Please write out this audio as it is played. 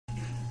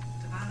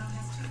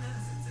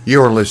You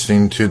are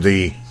listening to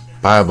the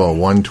Bible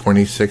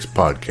 126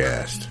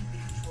 podcast.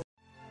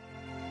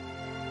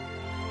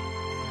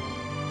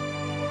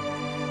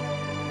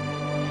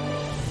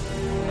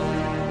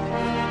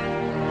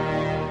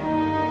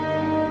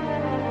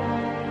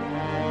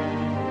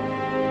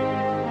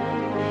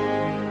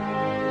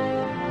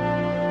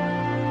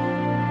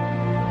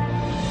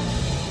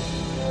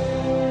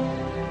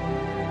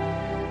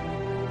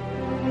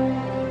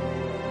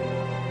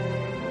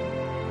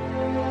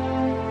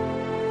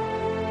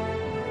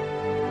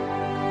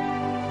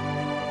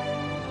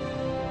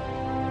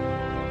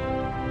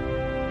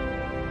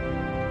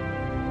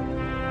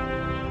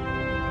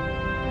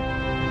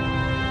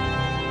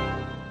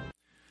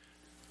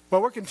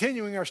 Well, we're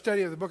continuing our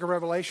study of the book of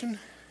Revelation,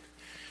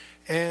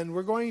 and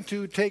we're going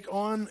to take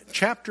on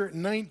chapter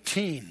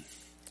 19,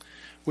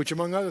 which,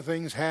 among other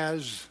things,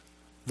 has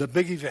the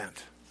big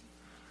event,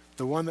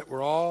 the one that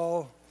we're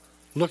all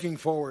looking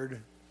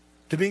forward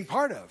to being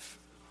part of,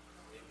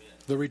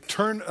 the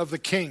return of the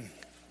King.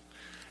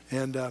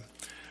 And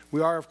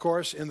we are, of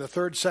course, in the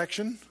third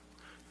section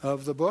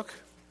of the book,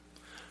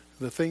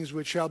 the things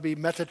which shall be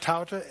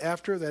metatauta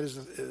after, that is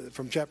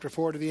from chapter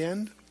 4 to the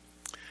end.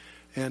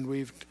 And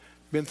we've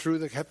been through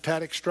the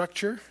heptadic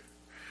structure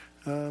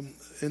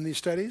in these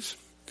studies.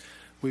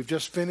 We've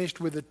just finished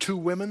with the two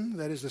women,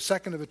 that is the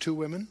second of the two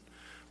women.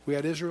 We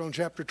had Israel in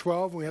chapter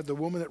 12, and we had the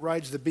woman that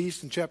rides the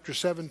beast in chapter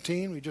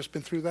 17. We've just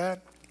been through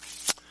that.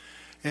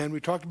 And we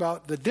talked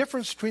about the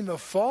difference between the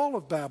fall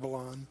of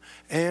Babylon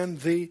and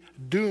the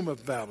doom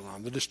of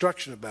Babylon, the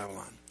destruction of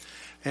Babylon.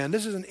 And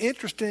this is an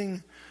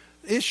interesting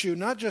issue,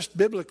 not just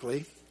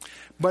biblically,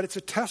 but it's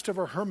a test of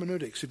our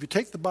hermeneutics. If you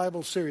take the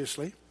Bible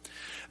seriously,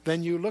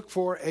 then you look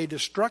for a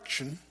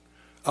destruction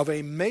of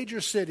a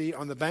major city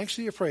on the banks of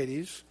the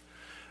Euphrates,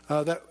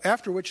 that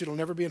after which it'll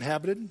never be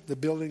inhabited, the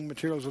building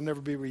materials will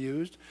never be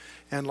reused,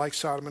 and like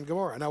Sodom and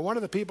Gomorrah. Now, one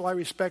of the people I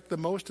respect the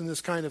most in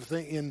this kind of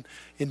thing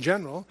in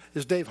general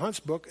is Dave Hunt's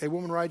book, A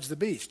Woman Rides the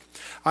Beast.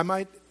 I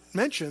might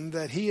mention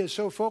that he is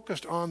so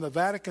focused on the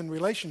Vatican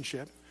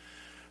relationship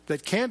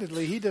that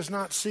candidly he does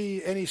not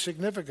see any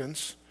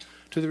significance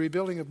to the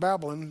rebuilding of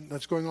Babylon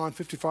that's going on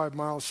 55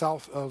 miles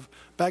south of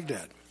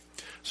Baghdad.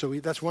 So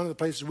that's one of the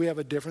places we have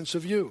a difference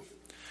of view.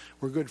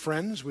 We're good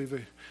friends.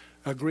 We've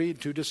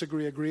agreed to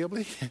disagree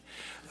agreeably.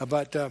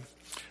 But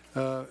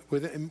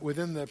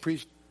within the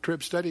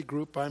pre-trib study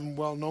group, I'm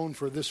well known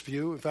for this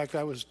view. In fact,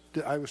 I was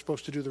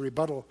supposed to do the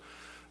rebuttal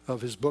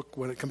of his book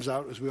when it comes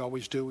out, as we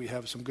always do. We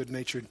have some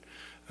good-natured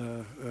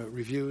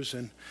reviews.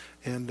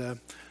 And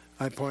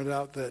I pointed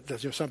out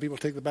that some people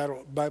take the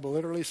Bible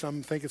literally.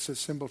 Some think it's a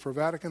symbol for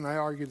Vatican. I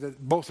argue that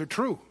both are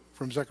true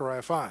from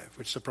Zechariah 5,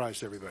 which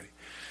surprised everybody.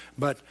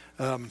 But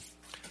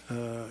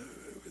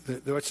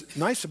what's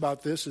nice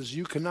about this is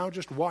you can now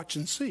just watch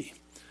and see.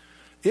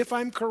 If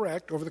I'm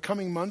correct, over the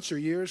coming months or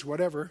years,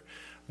 whatever,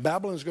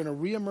 Babylon is going to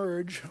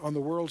reemerge on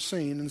the world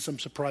scene in some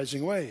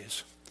surprising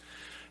ways.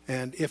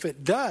 And if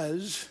it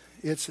does,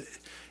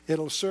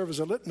 it'll serve as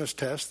a litmus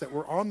test that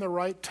we're on the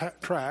right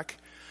track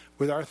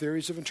with our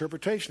theories of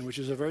interpretation, which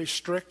is a very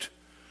strict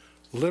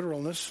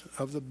literalness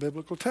of the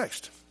biblical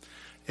text.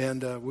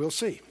 And we'll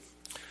see.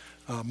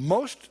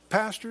 Most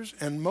pastors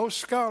and most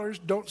scholars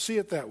don't see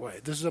it that way.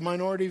 This is a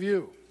minority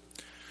view.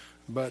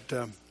 But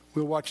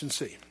we'll watch and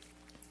see.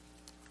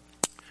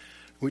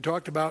 We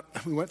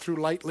went through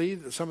lightly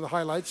some of the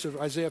highlights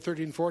of Isaiah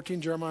 13:14,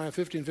 Jeremiah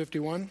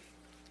 15:51.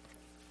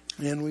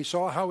 And we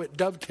saw how it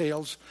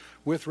dovetails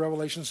with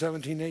Revelation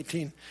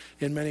 17:18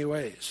 in many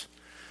ways.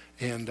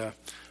 And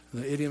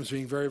the idioms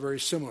being very, very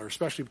similar,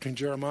 especially between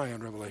Jeremiah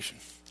and Revelation.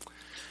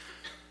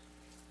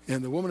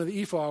 And the woman of the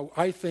ephod,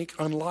 I think,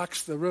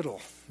 unlocks the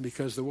riddle,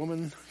 because the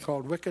woman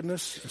called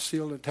wickedness is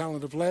sealed in a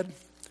talent of lead,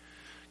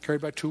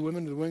 carried by two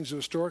women to the wings of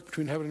a stork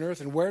between heaven and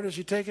earth. And where does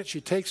she take it? She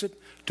takes it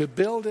to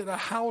build it a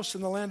house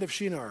in the land of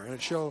Shinar, and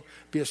it shall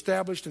be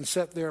established and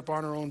set there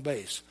upon her own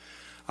base.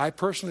 I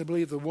personally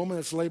believe the woman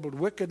that's labeled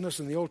wickedness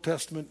in the Old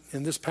Testament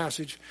in this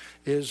passage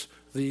is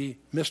the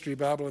mystery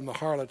Babylon, the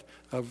harlot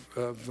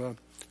of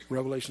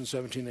Revelation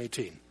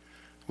 17:18.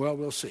 Well,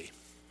 we'll see.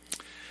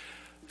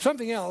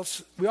 Something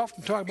else, we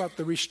often talk about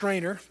the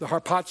restrainer, the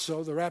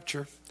harpazo, the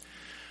rapture.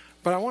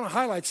 But I want to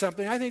highlight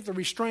something. I think the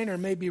restrainer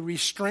may be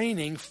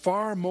restraining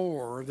far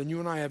more than you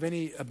and I have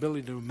any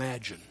ability to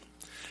imagine.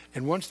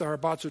 And once the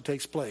harpazo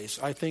takes place,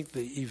 I think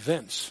the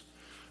events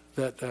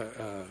that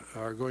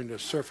are going to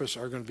surface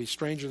are going to be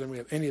stranger than we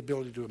have any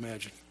ability to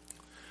imagine.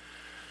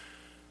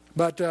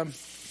 But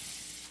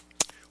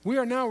we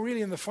are now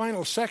really in the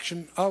final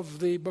section of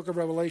the book of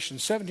Revelation.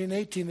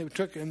 17:18 that we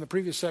took in the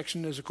previous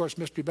section is, of course,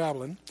 Mystery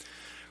Babylon.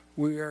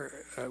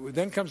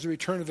 Then comes the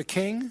return of the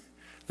King.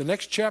 The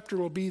next chapter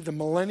will be the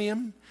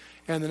millennium,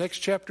 and the next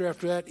chapter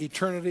after that,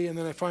 eternity, and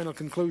then a final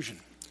conclusion.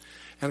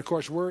 And of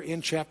course, we're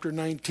in chapter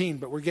 19,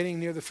 but we're getting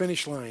near the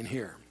finish line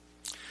here.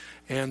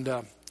 And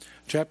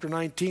chapter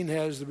 19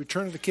 has the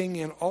return of the King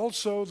and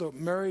also the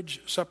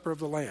marriage supper of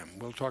the Lamb.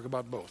 We'll talk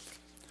about both.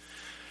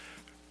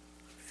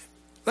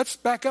 Let's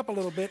back up a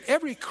little bit.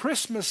 Every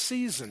Christmas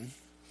season,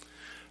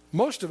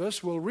 most of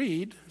us will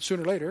read,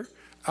 sooner or later,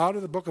 out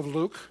of the book of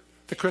Luke,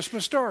 the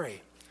Christmas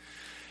story.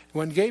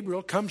 When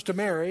Gabriel comes to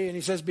Mary and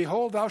he says,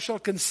 "Behold, thou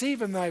shalt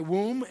conceive in thy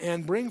womb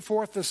and bring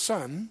forth a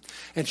son,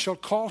 and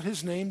shalt call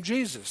his name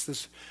Jesus."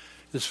 This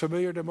is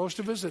familiar to most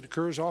of us. It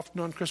occurs often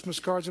on Christmas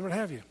cards and what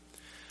have you.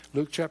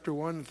 Luke chapter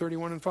 1 and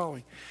 31 and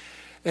following.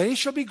 "And he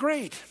shall be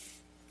great,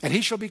 and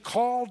he shall be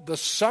called the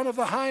Son of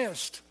the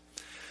Highest.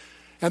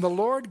 And the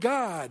Lord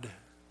God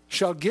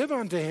shall give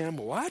unto him"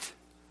 what?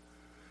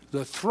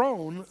 "The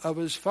throne of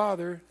his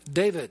father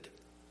David.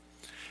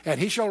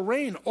 And he shall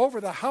reign over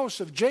the house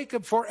of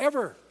Jacob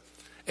forever.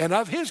 And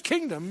of his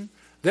kingdom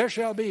there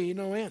shall be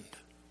no end."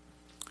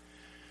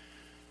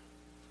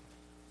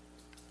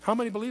 How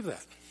many believe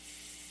that?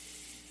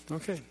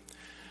 Okay.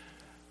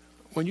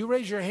 When you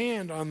raise your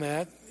hand on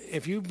that,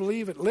 if you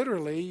believe it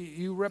literally,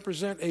 you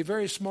represent a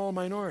very small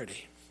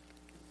minority.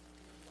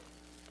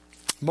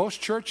 Most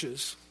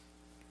churches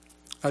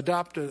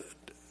adopt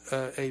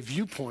a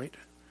viewpoint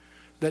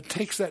that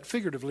takes that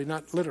figuratively,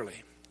 not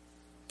literally.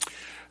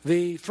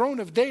 The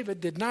throne of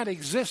David did not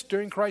exist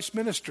during Christ's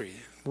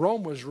ministry.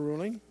 Rome was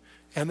ruling,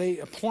 and they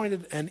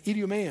appointed an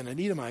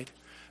Edomite,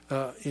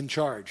 in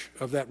charge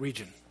of that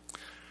region.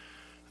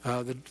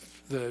 The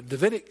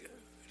Davidic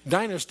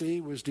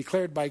dynasty was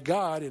declared by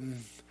God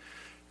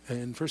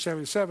in 1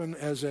 Samuel 7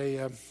 as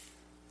a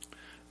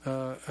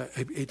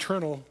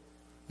eternal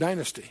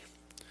dynasty.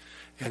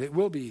 And it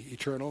will be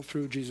eternal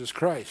through Jesus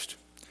Christ.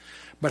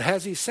 But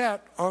has he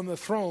sat on the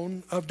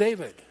throne of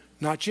David?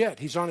 Not yet.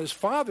 He's on his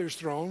father's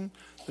throne,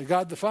 the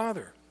God the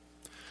Father.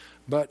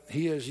 But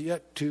he has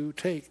yet to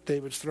take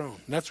David's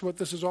throne. And that's what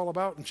this is all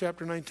about in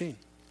chapter 19.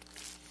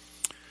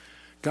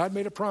 God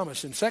made a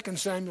promise. In 2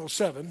 Samuel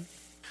 7,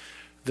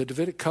 the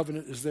Davidic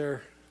covenant is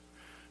there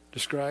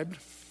described.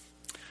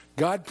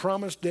 God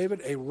promised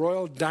David a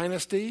royal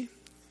dynasty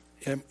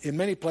in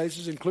many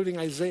places, including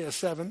Isaiah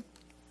 7.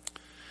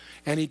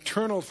 An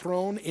eternal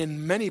throne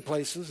in many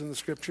places in the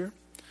scripture.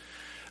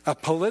 A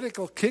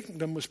political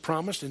kingdom was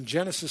promised in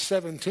Genesis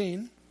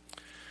 17.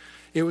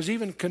 It was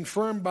even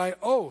confirmed by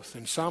oath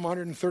in Psalm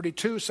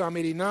 132, Psalm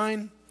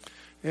 89,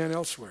 and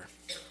elsewhere.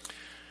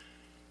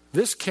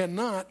 This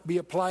cannot be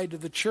applied to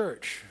the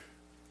church.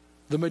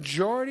 The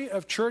majority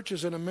of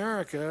churches in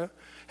America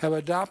have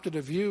adopted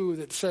a view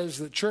that says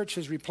the church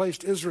has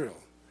replaced Israel.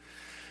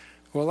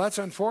 Well, that's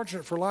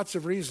unfortunate for lots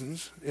of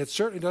reasons. It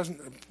certainly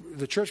doesn't,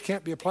 the church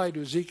can't be applied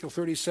to Ezekiel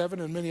 37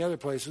 and many other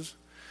places.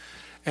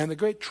 And the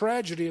great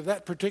tragedy of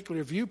that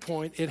particular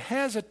viewpoint, it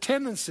has a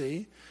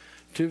tendency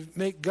to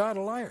make God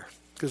a liar.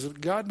 Because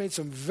God made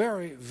some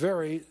very,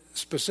 very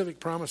specific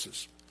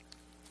promises.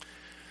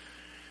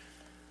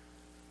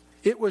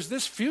 It was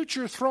this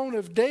future throne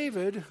of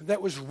David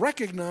that was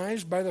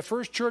recognized by the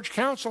first church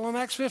council in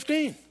Acts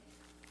 15.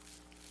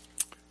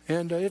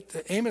 And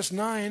Amos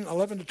 9,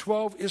 11 to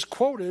 12 is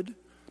quoted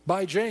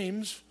by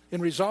James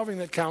in resolving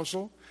that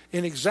council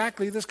in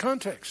exactly this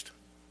context.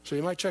 So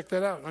you might check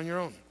that out on your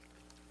own.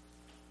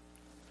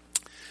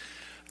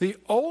 The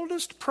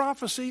oldest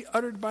prophecy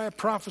uttered by a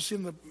prophecy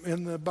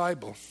in the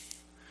Bible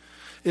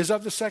is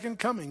of the second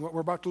coming, what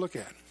we're about to look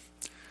at.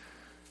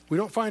 We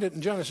don't find it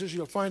in Genesis.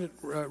 You'll find it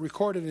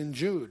recorded in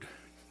Jude,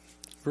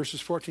 verses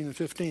 14 and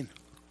 15.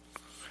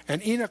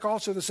 "And Enoch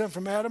also, the son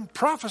from Adam,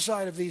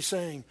 prophesied of these,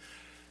 saying,"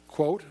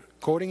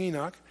 quoting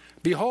Enoch,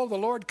 "Behold, the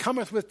Lord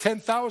cometh with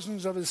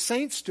 10,000s of his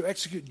saints to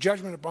execute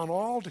judgment upon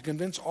all, to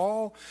convince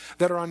all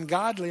that are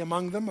ungodly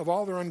among them of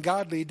all their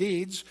ungodly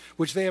deeds,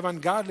 which they have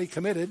ungodly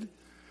committed."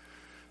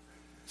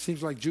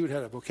 Seems like Jude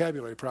had a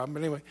vocabulary problem,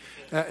 but anyway.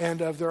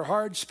 "And of their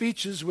hard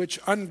speeches, which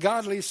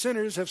ungodly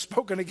sinners have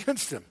spoken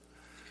against him."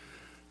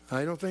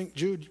 I don't think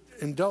Jude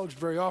indulged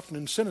very often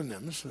in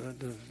synonyms,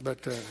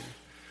 but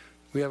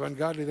we have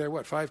ungodly there,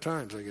 5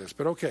 times, I guess.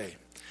 But okay.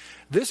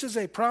 This is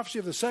a prophecy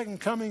of the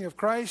second coming of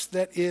Christ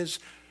that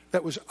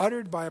was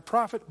uttered by a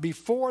prophet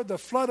before the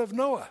flood of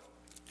Noah.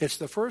 It's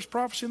the first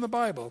prophecy in the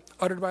Bible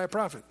uttered by a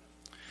prophet.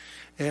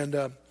 And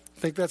I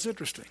think that's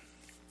interesting.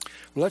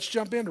 Well, let's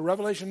jump into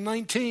Revelation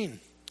 19.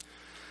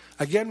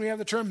 Again, we have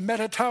the term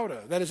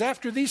metatauta. That is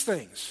after these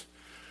things.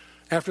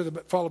 After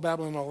the fall of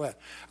Babylon and all that.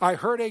 "I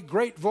heard a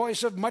great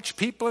voice of much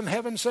people in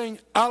heaven saying,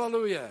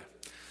 Alleluia!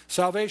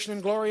 Salvation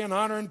and glory and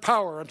honor and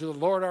power unto the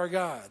Lord our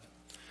God.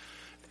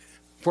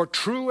 For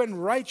true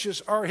and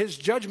righteous are his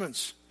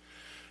judgments.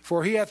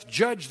 For he hath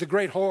judged the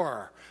great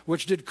whore,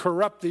 which did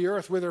corrupt the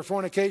earth with her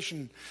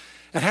fornication,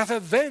 and hath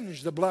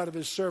avenged the blood of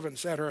his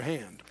servants at her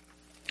hand."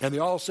 And they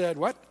all said,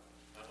 what?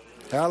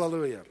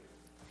 Hallelujah. Hallelujah.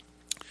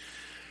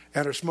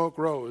 And her smoke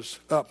rose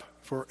up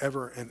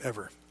forever and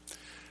ever.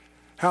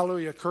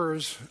 Hallelujah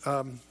occurs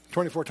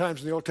 24 times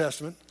in the Old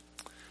Testament,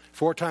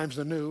 4 times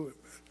in the New,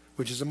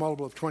 which is a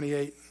multiple of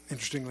 28,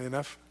 interestingly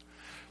enough.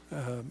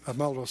 A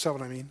multiple of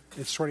 7, I mean.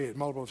 It's 28,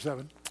 multiple of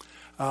 7.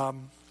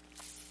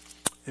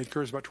 It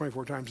occurs about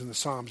 24 times in the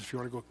Psalms, if you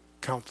want to go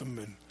count them,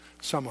 and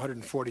Psalm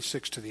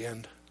 146 to the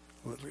end.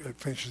 It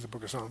finishes the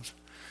book of Psalms.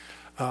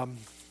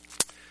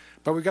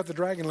 But we've got the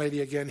dragon lady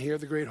again here,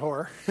 the great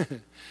whore.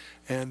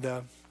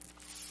 And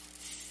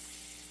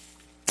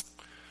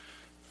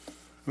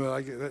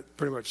Well, that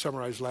pretty much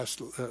summarized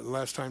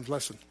last time's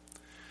lesson.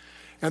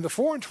 And the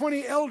 24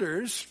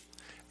 elders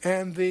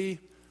and the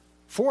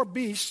 4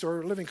 beasts,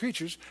 or living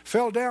creatures,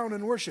 fell down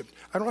and worshipped.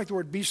 I don't like the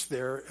word beast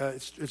there.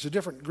 It's a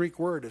different Greek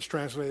word. It's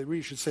translated.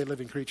 We should say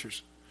living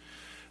creatures.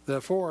 The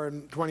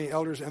 24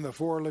 elders and the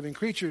 4 living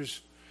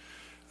creatures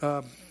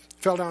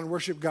fell down and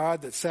worshiped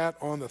God that sat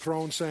on the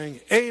throne,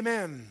 saying,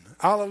 Amen,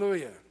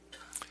 Hallelujah.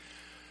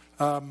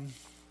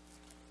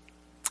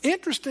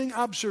 Interesting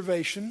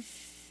observation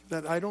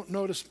that I don't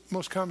notice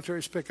most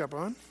commentaries pick up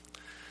on.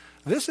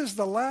 This is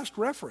the last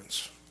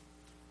reference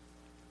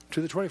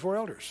to the 24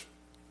 elders.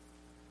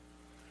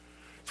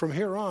 From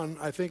here on,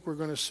 I think we're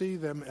going to see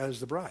them as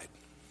the bride.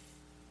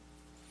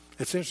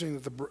 It's interesting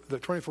that the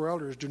 24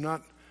 elders do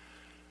not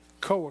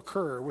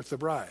co-occur with the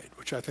bride,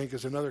 which I think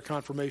is another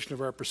confirmation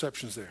of our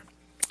perceptions there.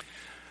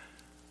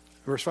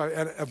 Verse 5,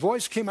 and a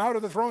voice came out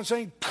of the throne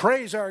saying,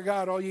 Praise our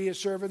God, all ye his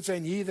servants,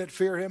 and ye that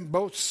fear him,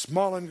 both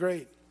small and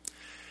great.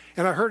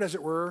 And I heard, as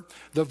it were,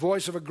 the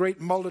voice of a great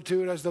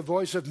multitude, as the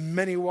voice of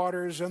many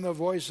waters, and the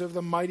voice of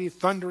the mighty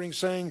thundering,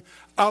 saying,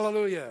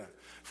 Alleluia,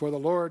 for the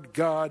Lord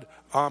God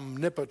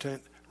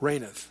omnipotent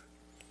reigneth.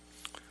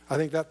 I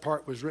think that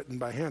part was written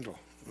by Handel.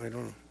 I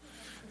don't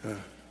know.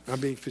 I'm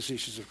being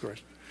facetious, of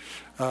course.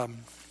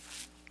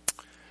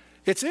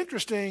 It's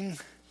interesting.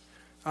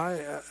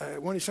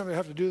 One something I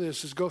have to do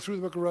this is go through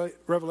the book of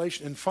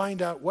Revelation and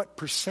find out what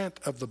percent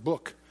of the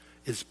book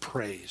is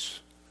praise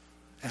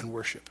and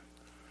worship.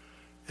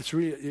 It's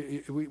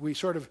really, we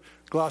sort of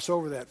gloss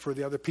over that for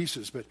the other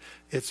pieces, but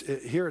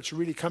here it's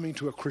really coming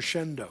to a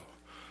crescendo.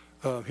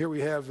 Here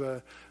we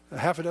have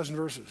half a dozen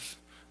verses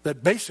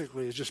that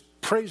basically is just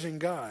praising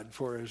God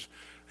for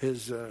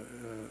his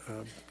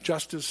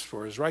justice,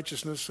 for his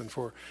righteousness, and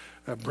for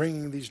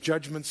bringing these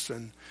judgments.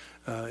 And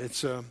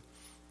it's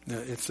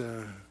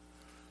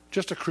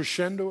just a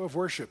crescendo of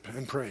worship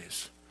and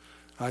praise.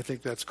 I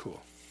think that's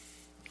cool.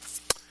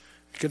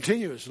 It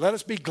continues, let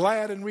us be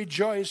glad and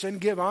rejoice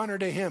and give honor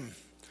to him.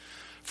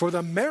 For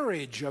the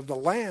marriage of the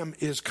Lamb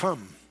is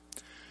come,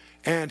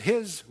 and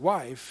his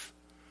wife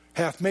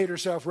hath made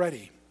herself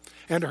ready.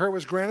 And to her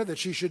was granted that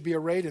she should be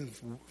arrayed in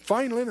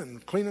fine linen,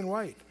 clean and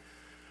white.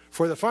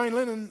 For the fine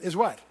linen is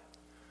what?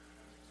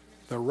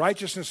 The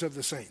righteousness of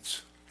the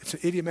saints. It's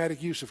an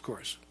idiomatic use, of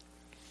course.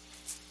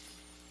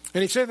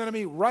 And he said unto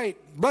me, Right,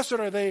 blessed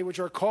are they which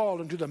are called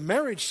into the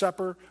marriage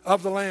supper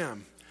of the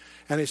Lamb.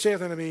 And he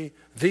saith unto me,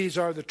 These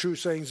are the true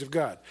sayings of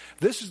God.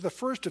 This is the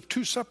first of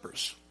 2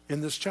 suppers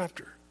in this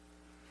chapter.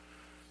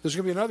 There's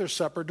going to be another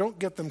supper. Don't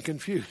get them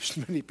confused.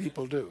 Many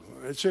people do.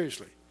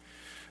 Seriously.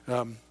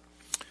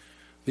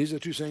 These are the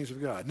 2 sayings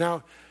of God.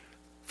 Now,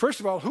 first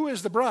of all, who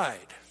is the bride?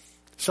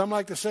 Some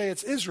like to say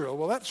it's Israel.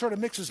 Well, that sort of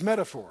mixes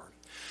metaphor.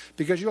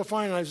 Because you'll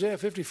find in Isaiah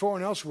 54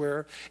 and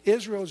elsewhere,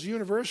 Israel is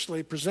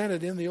universally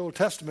presented in the Old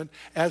Testament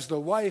as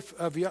the wife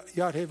of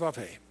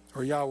Yahweh,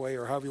 or Yahweh,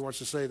 or however he wants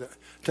to say the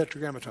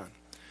Tetragrammaton.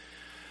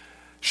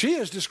 She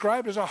is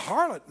described as a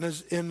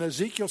harlot in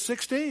Ezekiel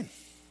 16.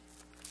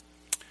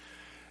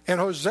 And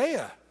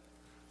Hosea,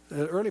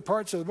 the early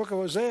parts of the book of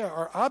Hosea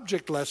are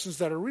object lessons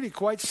that are really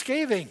quite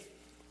scathing.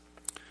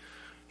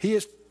 He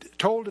is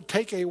told to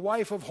take a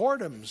wife of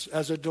whoredoms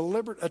as a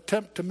deliberate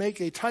attempt to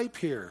make a type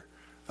here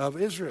of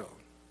Israel.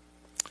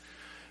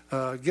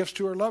 Gifts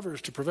to her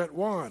lovers to prevent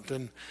want,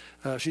 and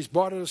she's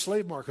bought at a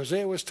slave market.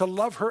 Hosea was to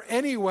love her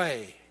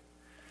anyway.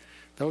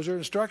 Those are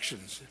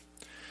instructions.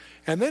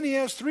 And then he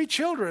has 3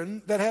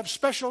 children that have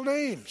special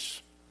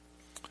names.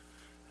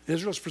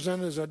 Israel's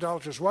presented as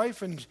idolatrous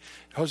wife, and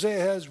Hosea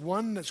has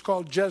one that's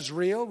called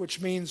Jezreel,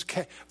 which means,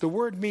 the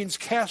word means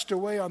cast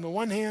away on the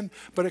one hand,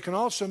 but it can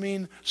also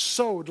mean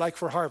sowed, like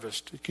for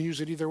harvest. It can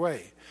use it either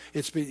way.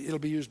 It'll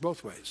be used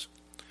both ways.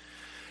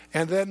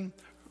 And then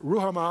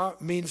Ruhamah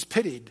means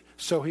pitied,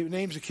 so he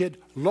names the kid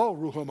Lo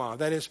Ruhamah,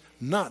 that is,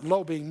 not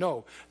Lo being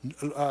no,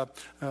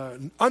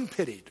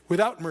 unpitied,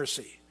 without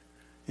mercy,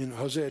 in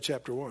Hosea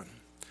chapter 1.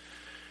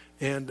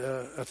 And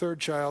a third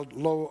child,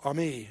 Lo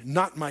Ami,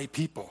 not my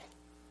people,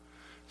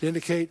 to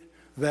indicate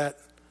that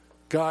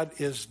God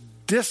is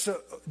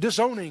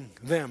disowning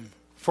them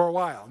for a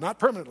while. Not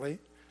permanently.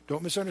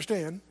 Don't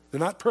misunderstand. They're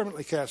not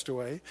permanently cast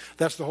away.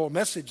 That's the whole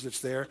message that's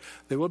there.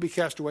 They will be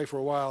cast away for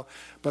a while,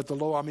 but the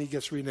Lo Ami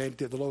gets renamed.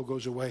 The Lo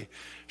goes away.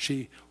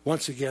 She,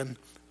 once again,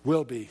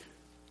 will be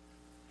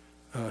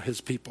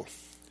his people.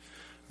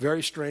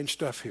 Very strange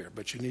stuff here,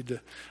 but you need to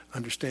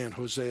understand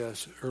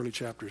Hosea's early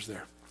chapters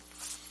there.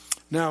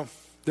 Now,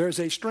 there's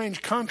a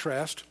strange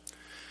contrast.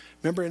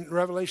 Remember in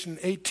Revelation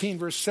 18,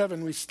 verse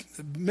 7,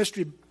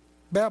 Mystery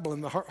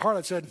Babylon, the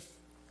harlot said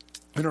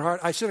in her heart,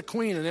 I sit a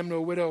queen and am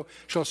no widow,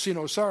 shall see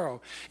no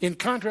sorrow. In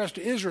contrast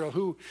to Israel,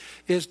 who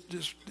is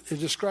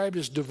described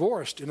as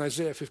divorced in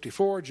Isaiah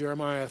 54,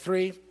 Jeremiah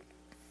 3,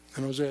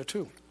 and Hosea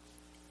 2.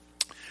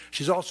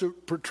 She's also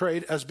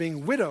portrayed as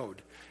being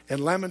widowed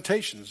in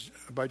Lamentations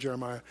by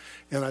Jeremiah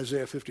and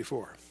Isaiah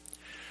 54.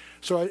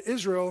 So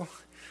Israel...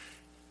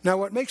 Now,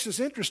 what makes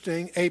this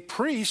interesting, a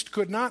priest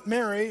could not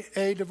marry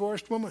a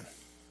divorced woman.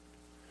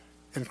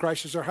 And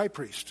Christ is our high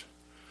priest.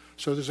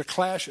 So there's a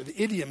clash of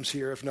idioms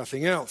here, if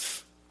nothing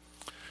else.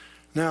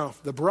 Now,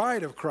 the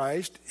bride of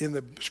Christ in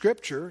the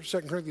Scripture,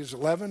 2 Corinthians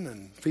 11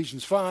 and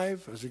Ephesians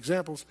 5 as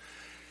examples,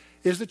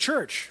 is the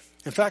church.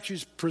 In fact,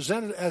 she's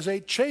presented as a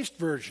chaste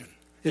virgin.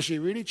 Is she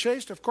really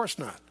chaste? Of course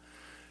not.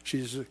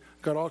 She's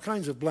got all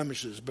kinds of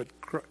blemishes, but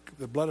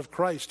the blood of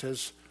Christ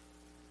has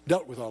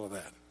dealt with all of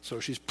that. So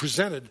she's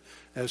presented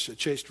as a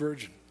chaste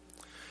virgin.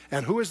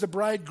 And who is the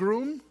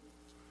bridegroom?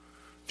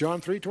 John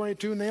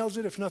 3:22 nails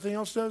it, if nothing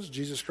else does.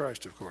 Jesus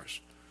Christ, of course.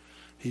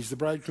 He's the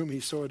bridegroom.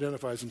 He so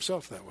identifies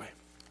himself that way.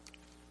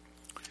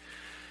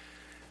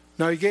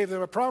 Now he gave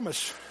them a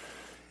promise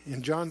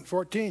in John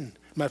 14.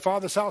 My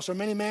Father's house are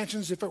many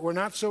mansions. If it were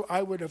not so,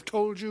 I would have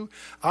told you.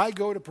 I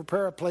go to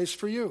prepare a place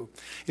for you.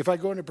 If I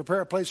go to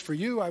prepare a place for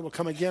you, I will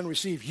come again,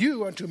 receive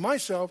you unto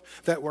myself,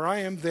 that where I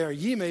am, there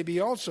ye may be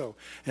also.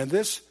 And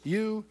this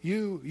you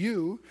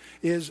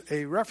is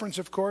a reference,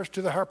 of course,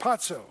 to the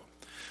harpazo.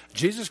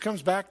 Jesus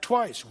comes back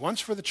twice.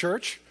 Once for the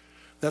church.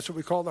 That's what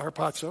we call the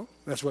harpazo.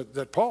 That's what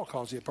that Paul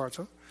calls the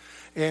harpazo.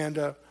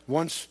 And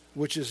once,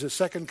 which is his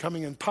second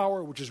coming in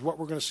power, which is what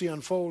we're going to see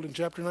unfold in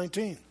chapter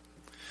 19.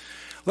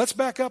 Let's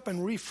back up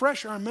and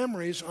refresh our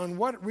memories on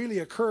what really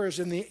occurs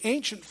in the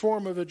ancient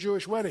form of a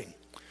Jewish wedding.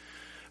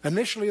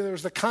 Initially, there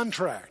was the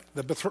contract,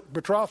 the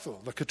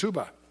betrothal, the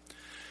ketubah.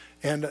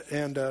 And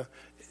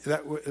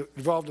that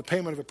involved the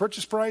payment of a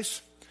purchase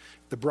price.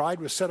 The bride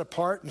was set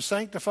apart and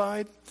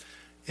sanctified.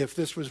 If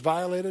this was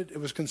violated, it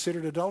was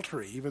considered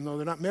adultery. Even though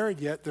they're not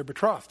married yet, they're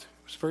betrothed.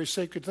 It's a very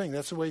sacred thing.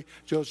 That's the way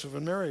Joseph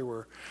and Mary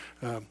were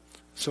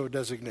so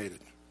designated.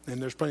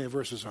 And there's plenty of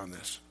verses on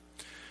this.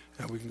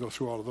 And we can go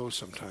through all of those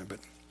sometime. But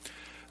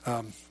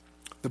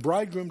the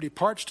bridegroom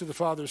departs to the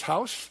father's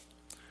house,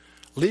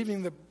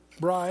 leaving the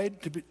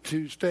bride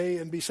to stay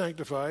and be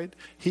sanctified.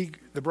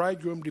 The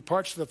bridegroom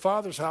departs to the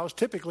father's house,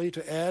 typically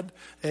to add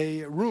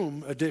a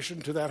room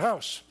addition to that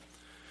house.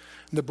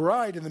 The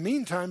bride, in the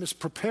meantime, is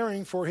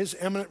preparing for his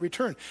imminent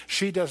return.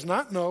 She does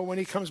not know when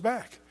he comes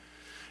back.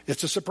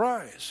 It's a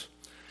surprise.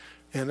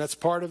 And that's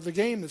part of the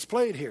game that's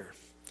played here.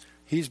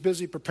 He's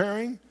busy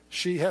preparing.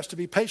 She has to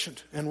be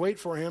patient and wait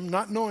for him,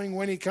 not knowing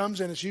when he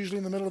comes, and it's usually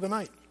in the middle of the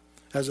night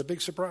as a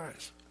big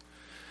surprise.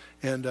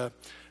 And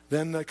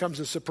then comes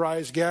a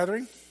surprise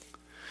gathering,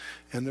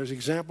 and there's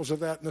examples of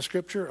that in the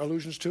Scripture,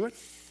 allusions to it.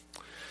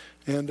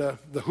 And the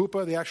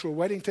huppah, the actual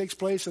wedding, takes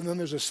place, and then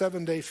there's a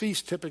 7-day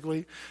feast,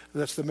 typically.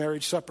 That's the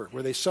marriage supper,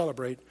 where they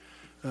celebrate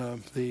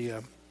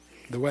the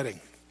wedding.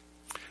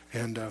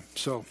 And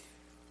so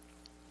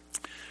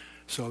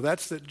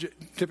that's the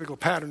typical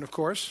pattern, of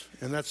course,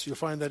 and you'll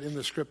find that in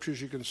the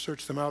Scriptures. You can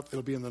search them out.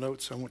 It'll be in the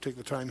notes. I won't take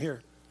the time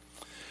here.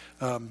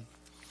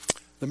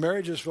 The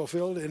marriage is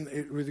fulfilled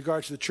with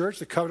regards to the church.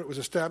 The covenant was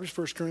established,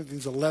 1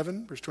 Corinthians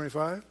 11, verse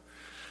 25.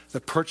 The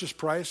purchase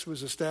price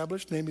was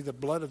established, namely the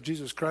blood of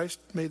Jesus Christ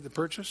made the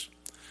purchase.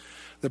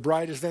 The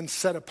bride is then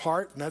set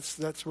apart, and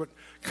that's what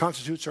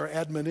constitutes our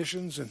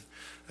admonitions in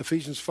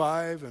Ephesians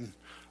 5 and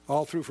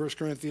all through 1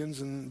 Corinthians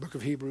and the book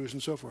of Hebrews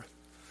and so forth.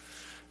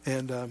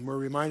 And we're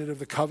reminded of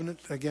the covenant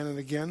again and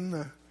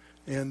again.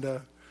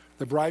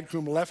 The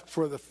bridegroom left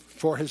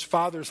for his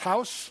father's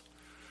house.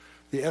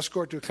 The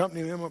escort to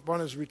accompany him upon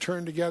his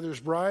return to gather his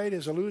bride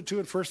is alluded to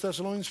in 1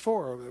 Thessalonians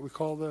 4, that we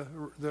call the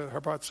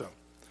harpazo.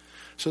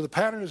 So the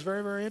pattern is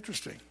very, very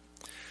interesting.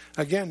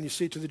 Again, you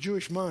see, to the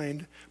Jewish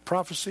mind,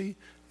 prophecy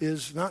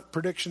is not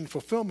prediction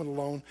fulfillment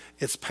alone,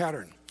 it's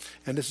pattern.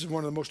 And this is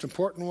one of the most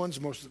important ones,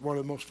 one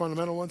of the most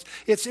fundamental ones.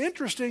 It's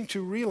interesting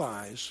to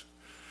realize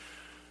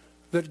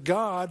that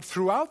God,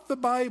 throughout the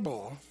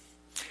Bible,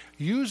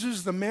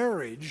 uses the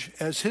marriage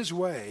as his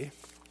way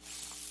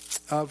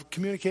of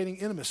communicating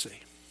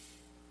intimacy.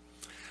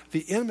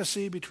 The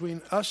intimacy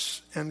between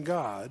us and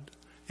God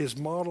is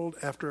modeled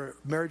after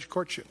marriage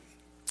courtship.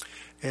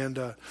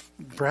 And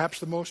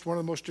perhaps one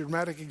of the most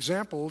dramatic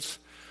examples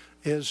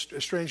is,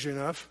 strangely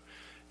enough,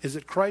 is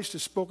that Christ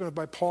is spoken of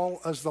by Paul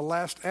as the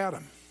last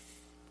Adam.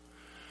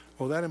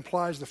 Well, that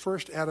implies the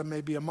first Adam may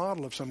be a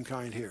model of some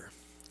kind here.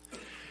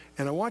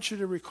 And I want you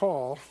to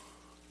recall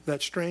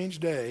that strange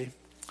day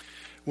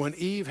when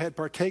Eve had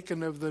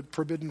partaken of the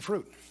forbidden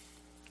fruit.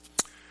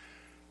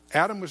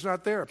 Adam was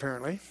not there,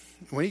 apparently.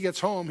 When he gets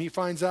home, he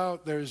finds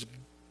out there's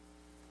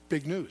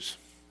big news.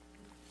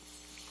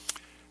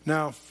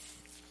 Now,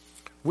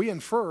 we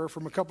infer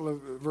from a couple of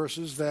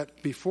verses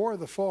that before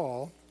the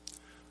fall,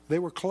 they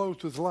were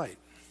clothed with light.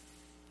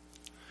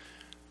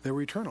 They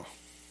were eternal.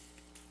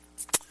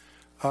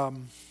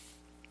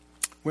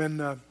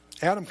 When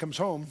Adam comes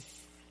home,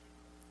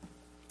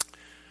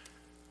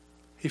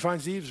 he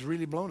finds Eve's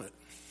really blown it.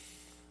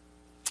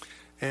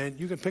 And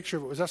you can picture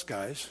if it was us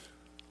guys,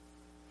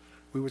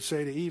 we would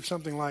say to Eve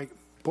something like,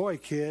 "Boy,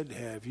 kid,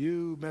 have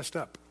you messed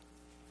up?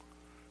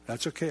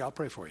 That's okay, I'll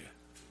pray for you."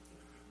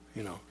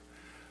 You know.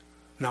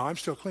 Now, I'm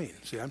still clean.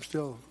 See, I'm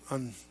still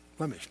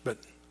unblemished. But,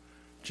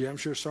 gee, I'm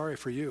sure sorry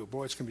for you.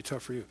 Boy, it's going to be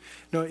tough for you.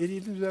 No, it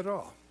didn't do that at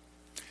all.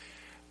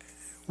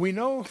 We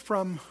know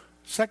from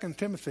 2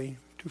 Timothy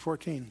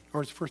 2:14,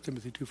 or 1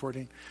 Timothy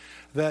 2:14,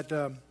 that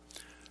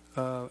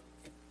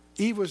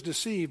Eve was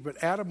deceived,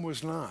 but Adam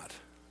was not.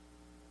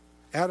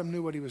 Adam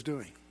knew what he was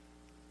doing.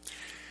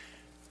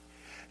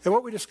 And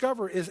what we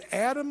discover is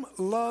Adam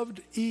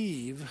loved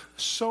Eve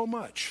so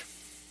much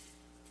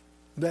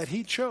that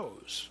he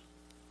chose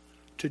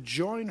to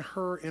join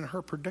her in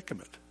her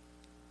predicament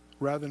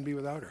rather than be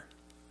without her.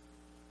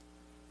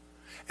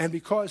 And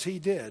because he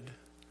did,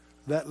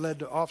 that led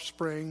to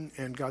offspring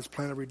and God's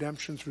plan of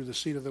redemption through the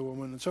seed of the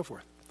woman and so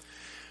forth.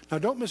 Now,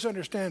 don't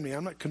misunderstand me.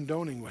 I'm not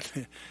condoning what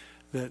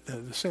the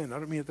sin. I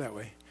don't mean it that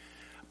way.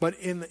 But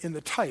in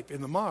the type,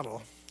 in the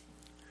model,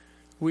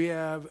 we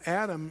have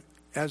Adam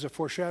as a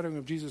foreshadowing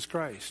of Jesus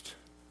Christ,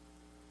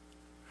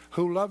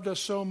 who loved us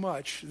so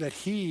much that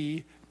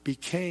he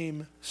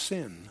became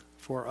sin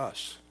for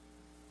us.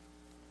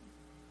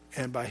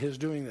 And by his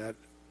doing that,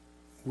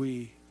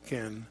 we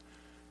can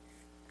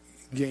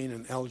gain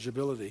an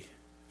eligibility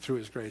through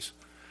his grace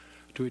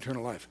to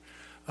eternal life.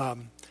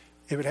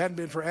 If it hadn't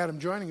been for Adam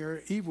joining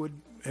her, Eve would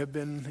have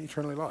been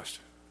eternally lost.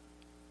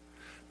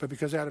 But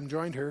because Adam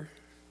joined her,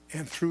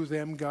 and through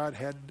them God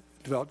had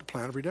developed a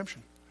plan of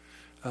redemption,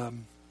 the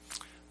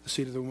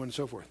seed of the woman and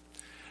so forth.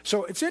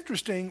 So it's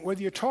interesting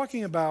whether you're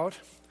talking about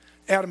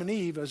Adam and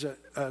Eve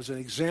as an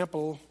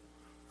example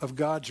of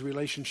God's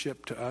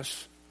relationship to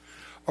us,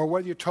 or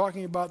whether you're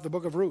talking about the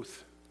book of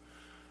Ruth,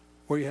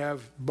 where you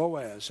have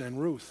Boaz and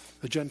Ruth,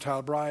 the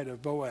Gentile bride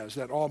of Boaz,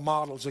 that all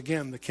models,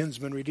 again, the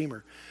kinsman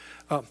redeemer.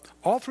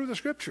 All through the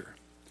Scripture,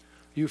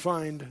 you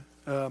find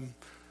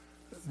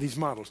these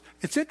models.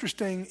 It's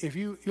interesting,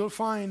 you'll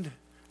find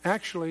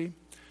actually,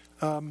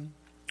 I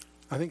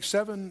think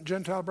 7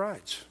 Gentile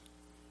brides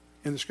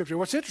in the Scripture.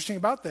 What's interesting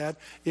about that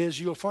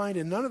is you'll find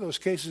in none of those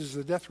cases is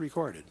the death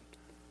recorded.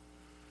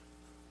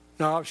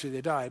 Now, obviously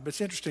they died, but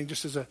it's interesting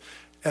just as an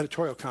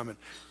editorial comment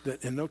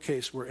that in no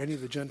case were any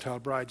of the Gentile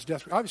brides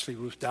death. Obviously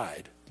Ruth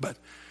died, but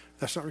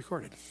that's not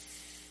recorded.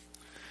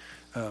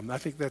 I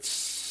think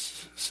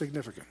that's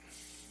significant.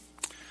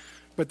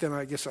 But then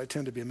I guess I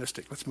tend to be a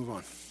mystic. Let's move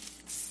on.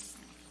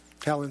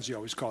 Hal Lindsey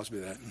always calls me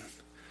that,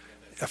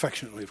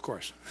 affectionately, of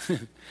course.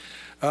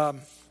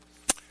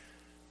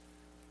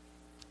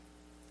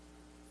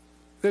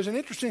 There's an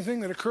interesting thing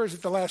that occurs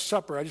at the Last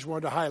Supper I just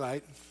wanted to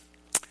highlight.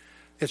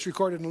 It's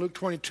recorded in Luke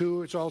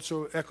 22. It's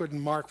also echoed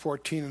in Mark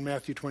 14 and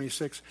Matthew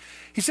 26.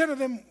 He said to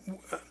them,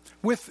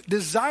 "With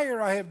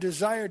desire I have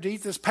desired to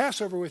eat this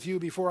Passover with you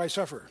before I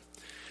suffer.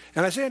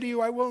 And I say unto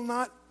you, I will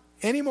not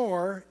any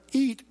more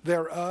eat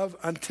thereof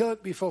until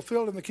it be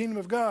fulfilled in the kingdom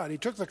of God." He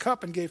took the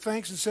cup and gave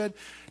thanks and said,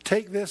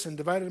 "Take this and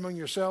divide it among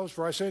yourselves,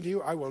 for I say unto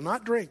you, I will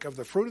not drink of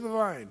the fruit of the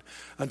vine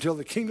until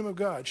the kingdom of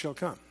God shall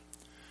come."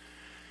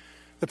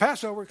 The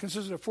Passover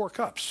consisted of 4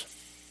 cups,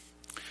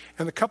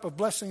 and the cup of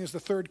blessing is the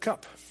 3rd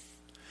cup.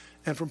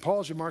 And from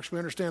Paul's remarks, we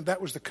understand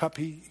that was the cup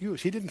he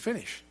used. He didn't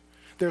finish.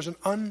 There's an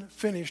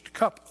unfinished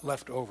cup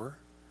left over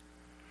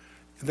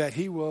that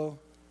he will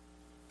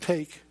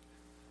take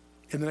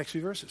in the next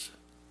few verses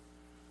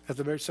at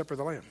the marriage supper of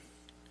the Lamb.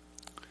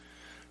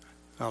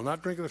 I'll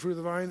not drink of the fruit of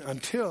the vine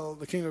until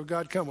the kingdom of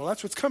God come. Well,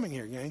 that's what's coming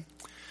here, gang.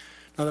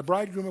 Now, the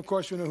bridegroom, of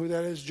course, we know who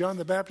that is. John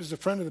the Baptist is a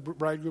friend of the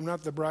bridegroom,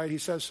 not the bride. He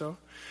says so.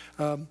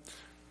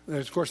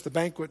 There's, of course, the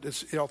banquet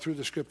is all through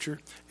the Scripture.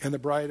 And the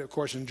bride, of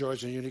course,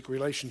 enjoys a unique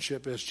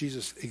relationship as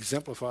Jesus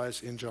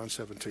exemplifies in John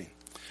 17.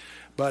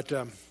 But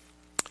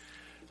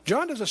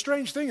John does a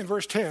strange thing in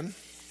verse 10. He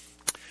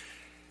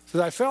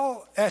says, "I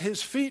fell at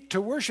his feet to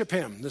worship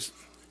him.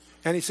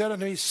 And he said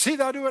unto me, See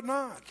thou do it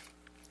not.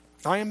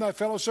 I am thy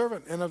fellow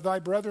servant and of thy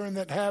brethren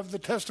that have the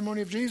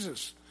testimony of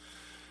Jesus.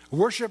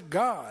 Worship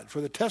God,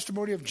 for the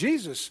testimony of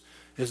Jesus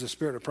is the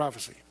spirit of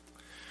prophecy."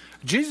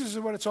 Jesus is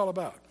what it's all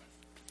about.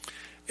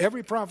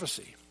 Every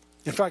prophecy,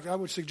 in fact, I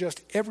would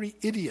suggest every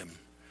idiom,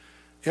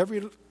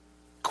 every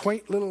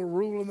quaint little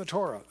rule in the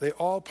Torah, they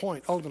all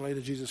point ultimately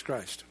to Jesus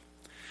Christ.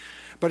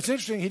 But it's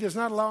interesting, he does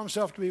not allow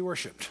himself to be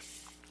worshipped.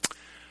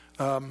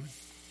 Daniel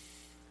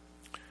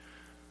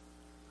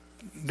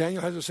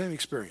has the same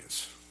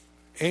experience.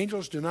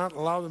 Angels do not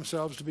allow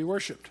themselves to be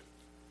worshipped.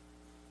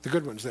 The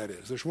good ones, that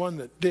is. There's one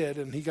that did,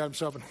 and he got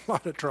himself in a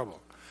lot of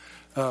trouble.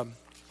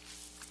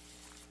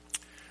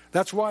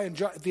 That's why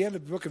at the end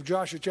of the book of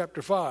Joshua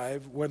chapter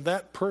 5, when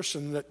that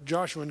person that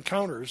Joshua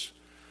encounters,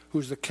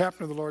 who's the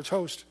captain of the Lord's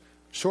host,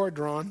 sword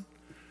drawn,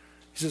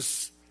 he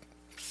says,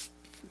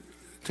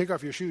 "Take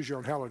off your shoes, you're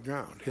on hallowed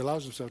ground."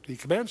 He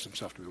commands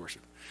himself to be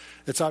worshipped.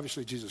 It's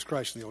obviously Jesus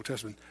Christ in the Old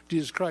Testament.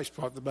 Jesus Christ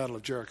fought the battle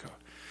of Jericho.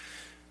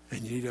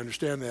 And you need to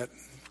understand that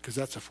because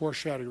that's a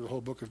foreshadowing of the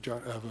whole book of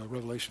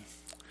Revelation.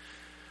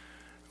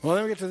 Well,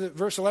 then we get to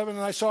verse 11,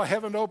 "And I saw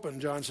heaven open,"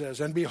 John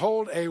says, "and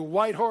behold, a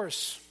white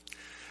horse.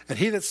 And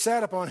he that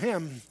sat upon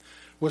him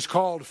was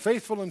called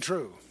Faithful and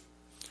True.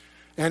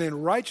 And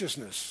in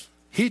righteousness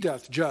he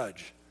doth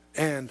judge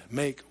and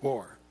make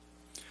war."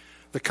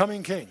 The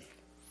coming king.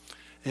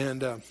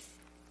 And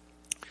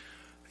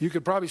you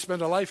could probably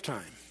spend a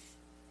lifetime,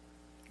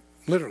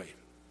 literally,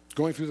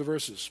 going through the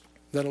verses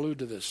that allude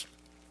to this.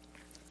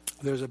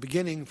 There's a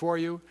beginning for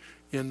you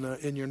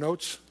in your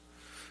notes.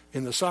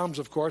 In the Psalms,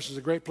 of course, is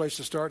a great place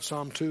to start.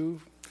 Psalm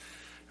 2,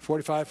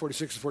 45,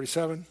 46, and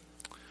 47.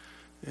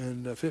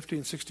 And 50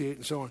 and 68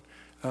 and so on,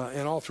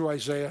 and all through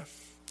Isaiah.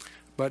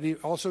 But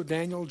also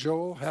Daniel,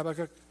 Joel,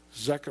 Habakkuk,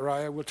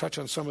 Zechariah. We'll touch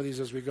on some of these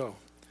as we go.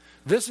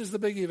 This is the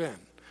big event.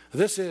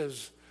 This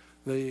is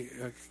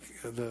the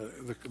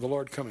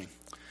Lord coming.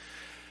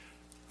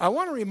 I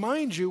want to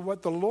remind you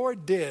what the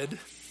Lord did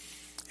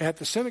at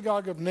the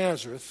synagogue of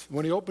Nazareth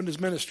when he opened his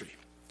ministry.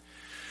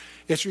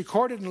 It's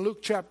recorded in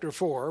Luke chapter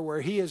 4,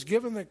 where he is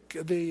given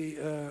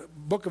the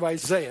book of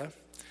Isaiah,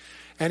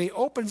 and he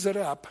opens it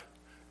up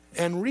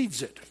and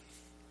reads it.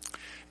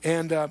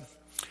 And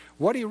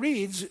what he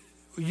reads,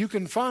 you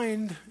can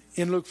find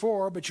in Luke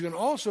 4, but you can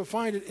also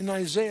find it in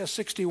Isaiah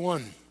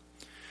 61,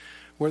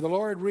 where the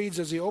Lord reads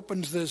as he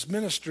opens this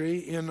ministry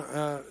in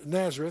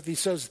Nazareth. He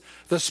says,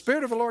 "The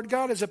Spirit of the Lord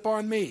God is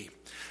upon me,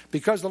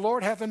 because the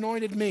Lord hath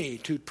anointed me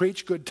to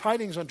preach good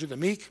tidings unto the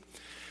meek.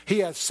 He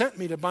hath sent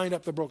me to bind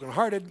up the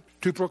brokenhearted,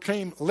 to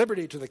proclaim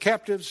liberty to the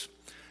captives,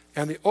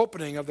 and the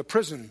opening of the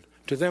prison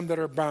to them that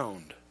are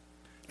bound,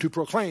 to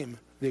proclaim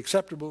the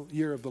acceptable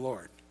year of the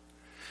Lord."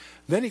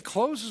 Then he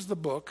closes the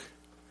book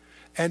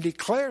and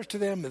declares to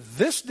them,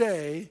 "This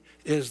day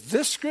is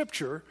this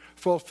scripture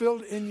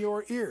fulfilled in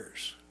your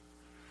ears."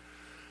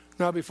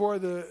 Now, before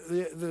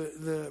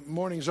the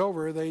morning's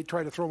over, they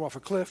try to throw him off a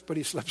cliff, but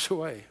he slips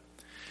away.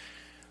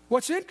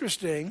 What's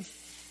interesting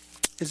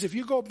is if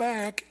you go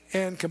back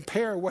and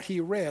compare what he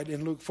read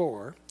in Luke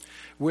 4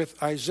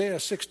 with Isaiah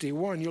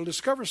 61, you'll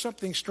discover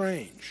something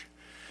strange.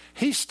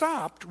 He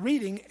stopped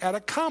reading at a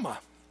comma,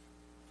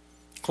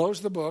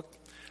 closed the book,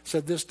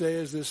 said, "This day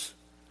is this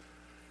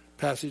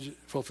passage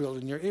fulfilled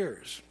in your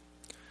ears."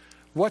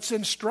 What's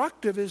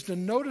instructive is to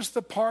notice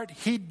the part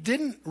he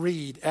didn't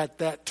read at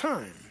that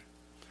time,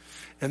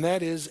 and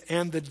that is,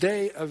 "and the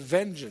day of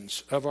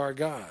vengeance of our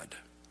God."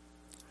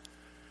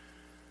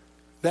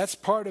 That's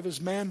part of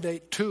his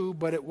mandate too,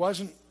 but it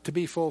wasn't to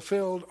be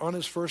fulfilled on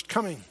his first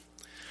coming.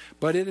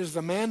 But it is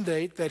the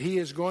mandate that he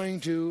is going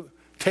to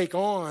take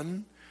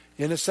on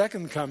in his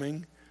second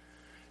coming,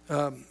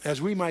 as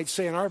we might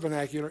say in our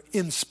vernacular,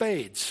 in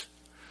spades.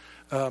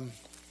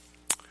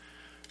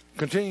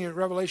 Continuing in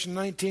Revelation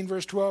 19,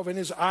 verse 12, "And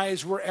his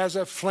eyes were as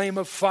a flame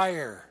of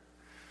fire,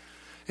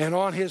 and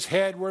on his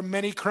head were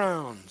many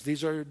crowns."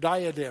 These are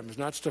diadems,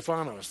 not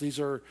Stephanos. These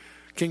are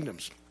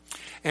kingdoms.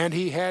 "And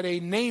he had a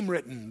name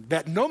written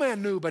that no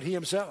man knew but he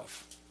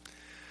himself.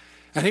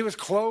 And he was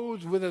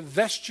clothed with a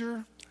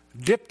vesture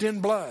dipped in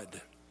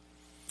blood.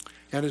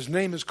 And his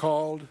name is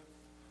called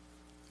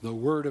the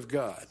Word of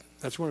God."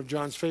 That's one of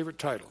John's favorite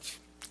titles.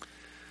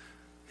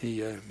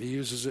 He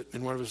uses it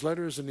in one of his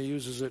letters, and he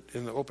uses it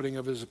in the opening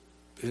of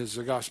his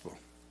gospel.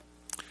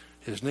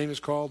 His name is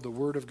called the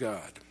Word of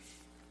God.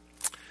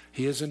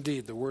 He is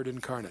indeed the Word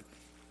incarnate.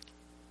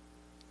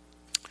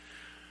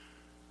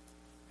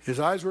 His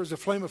eyes were as a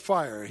flame of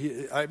fire.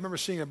 I remember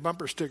seeing a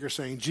bumper sticker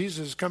saying,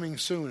 "Jesus is coming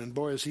soon," and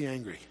boy, is he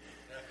angry.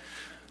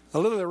 A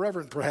little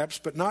irreverent, perhaps,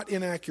 but not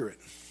inaccurate.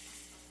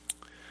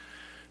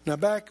 Now,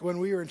 back when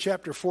we were in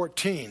chapter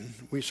 14,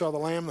 we saw the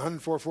Lamb, the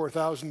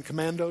 144,000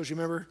 commandos, you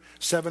remember?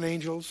 7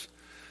 angels,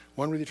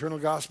 one with the eternal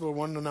gospel,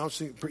 one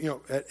announcing,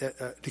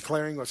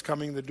 declaring what's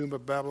coming, the doom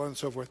of Babylon, and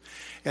so forth.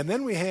 And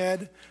then we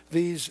had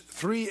these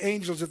 3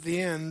 angels at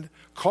the end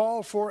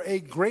call for a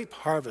grape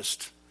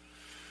harvest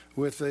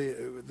with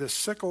the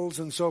sickles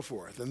and so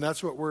forth. And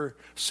that's what we're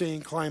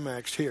seeing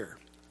climaxed here.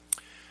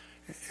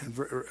 And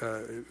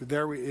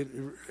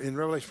in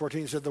Revelation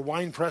 14, it said the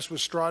winepress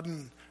was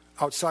trodden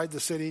outside the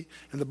city,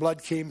 and the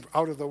blood came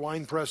out of the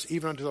winepress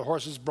even unto the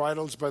horses'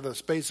 bridles by the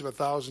space of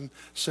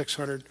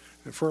 1,600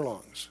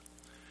 furlongs.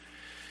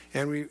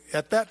 And we,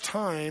 at that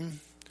time,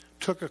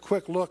 took a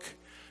quick look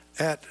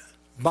at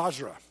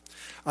Basra.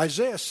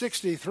 Isaiah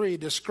 63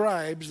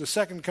 describes the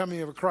second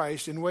coming of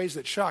Christ in ways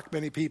that shock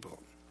many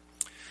people.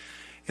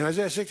 In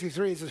Isaiah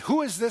 63, it says,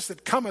 "Who is this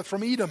that cometh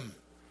from Edom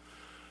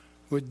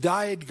with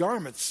dyed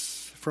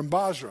garments from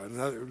Basra?"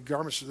 And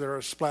garments that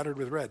are splattered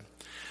with red.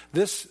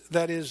 "This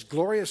that is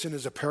glorious in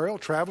his apparel,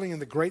 traveling in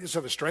the greatness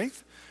of his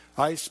strength.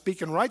 I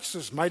speak in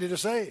righteousness, mighty to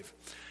save.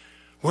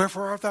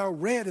 Wherefore art thou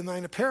red in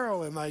thine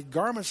apparel, and thy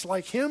garments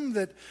like him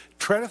that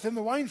treadeth in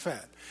the wine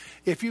fat?"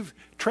 If you've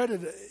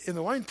treaded in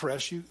the wine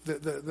press,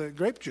 the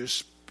grape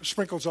juice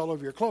sprinkles all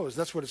over your clothes.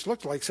 That's what it's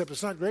looked like, except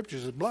it's not grape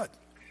juice, it's blood.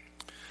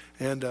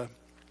 And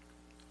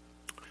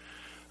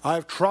 "I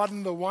have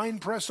trodden the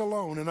winepress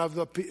alone, and of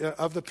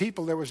the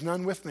people there was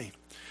none with me.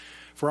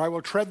 For I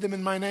will tread them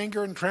in mine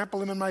anger and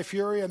trample them in my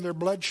fury, and their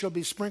blood shall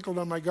be sprinkled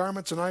on my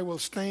garments, and I will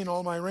stain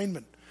all my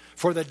raiment.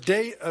 For the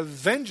day of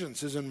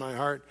vengeance is in my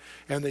heart,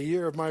 and the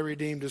year of my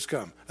redeemed is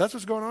come." That's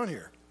what's going on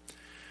here.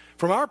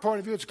 From our point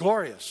of view, it's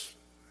glorious.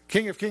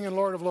 King of kings and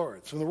Lord of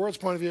lords. From the world's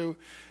point of view,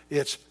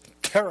 it's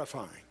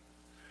terrifying.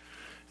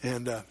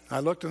 And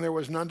I looked, and there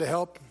was none to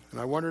help, and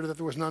I wondered that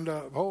there was none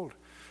to uphold.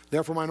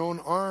 Therefore mine own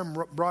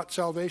arm brought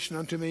salvation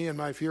unto me, and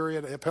my fury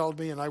upheld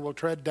me, and I will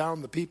tread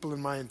down the people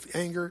in my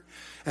anger,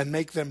 and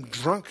make them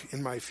drunk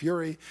in my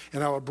fury,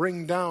 and I will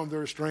bring down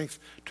their strength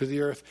to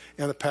the earth.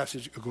 And the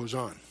passage goes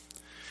on.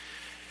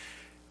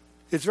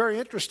 It's very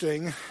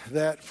interesting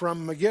that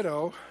from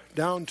Megiddo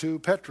down to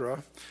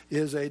Petra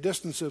is a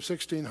distance of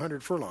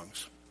 1,600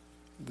 furlongs,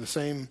 the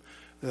same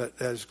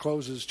as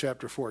closes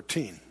chapter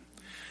 14.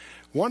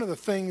 one of the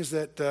things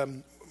that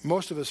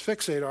most of us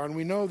fixate on,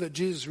 we know that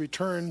Jesus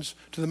returns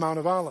to the Mount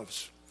of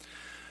Olives.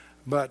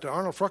 But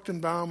Arnold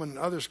Fruchtenbaum and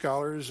other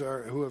scholars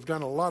who have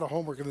done a lot of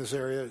homework in this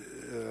area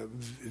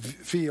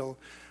feel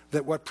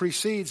that what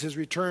precedes his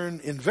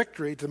return in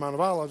victory to the Mount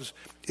of Olives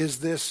is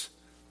this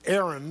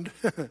errand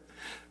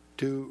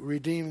to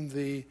redeem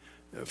the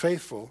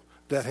faithful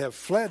that have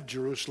fled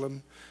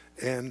Jerusalem,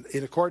 and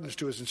in accordance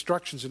to his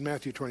instructions in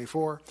Matthew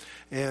 24,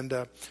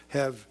 and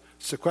have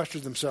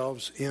sequestered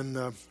themselves in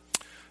the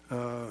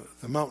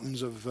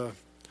mountains of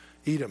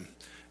Edom,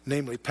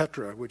 namely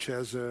Petra, which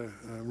has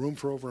room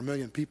for over 1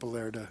 million people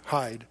there to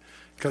hide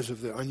because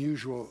of the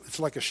unusual. It's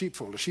like a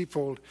sheepfold. A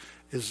sheepfold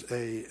is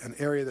an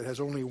area that has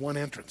only one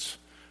entrance,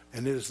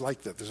 and it is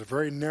like that. There's a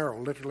very narrow,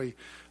 literally,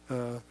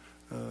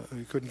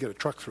 you couldn't get a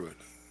truck through it.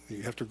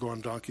 You have to go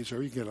on donkeys,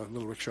 or you can get a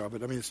little rickshaw.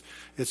 But I mean,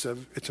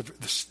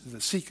 the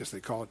Sikh, as they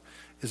call it,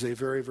 is a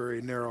very,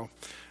 very narrow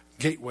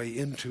gateway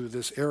into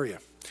this area,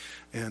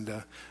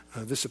 and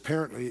this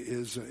apparently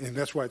is, and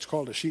that's why it's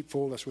called a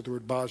sheepfold. That's what the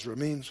word Basra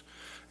means,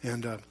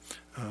 and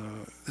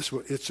this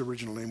what its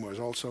original name was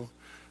also.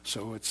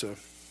 So it's a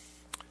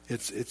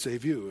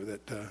view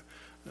that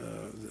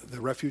the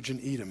refuge in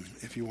Edom.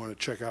 If you want to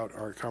check out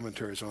our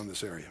commentaries on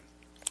this area.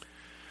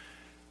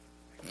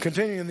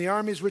 Continuing, the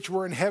armies which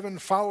were in heaven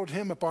followed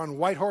him upon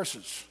white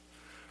horses,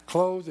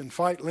 clothed in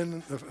fine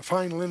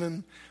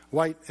linen,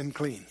 white and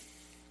clean.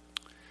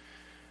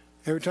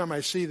 Every time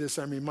I see this,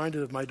 I'm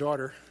reminded of my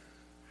daughter.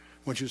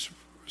 When she was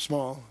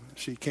small,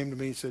 she came to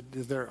me and said,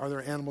 are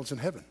there animals in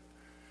heaven?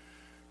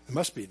 There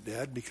must be,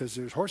 Dad, because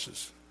there's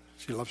horses.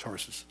 She loves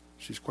horses.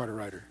 She's quite a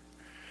rider.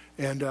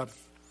 And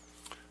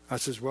I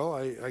says, well,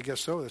 I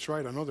guess so. That's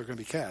right. I know there are going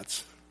to be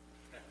cats.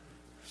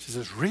 She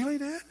says, really,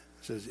 Dad?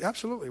 I says,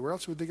 absolutely. Where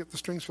else would they get the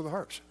strings for the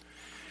harps?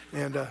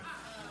 And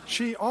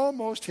she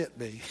almost hit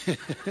me.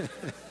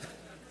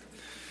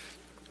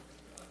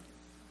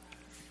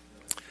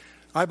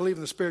 I believe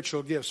in the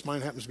spiritual gifts.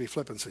 Mine happens to be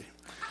flippancy.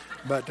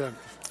 But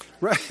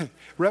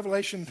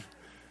Revelation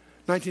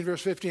 19,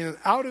 verse 15, and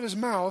out of his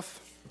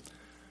mouth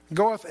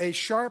goeth a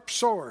sharp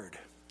sword,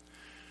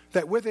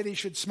 that with it he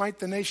should smite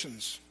the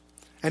nations.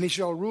 And he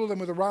shall rule them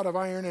with a rod of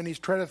iron, and he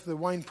treadeth the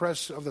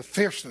winepress of the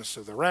fierceness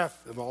of the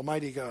wrath of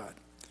Almighty God.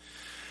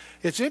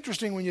 It's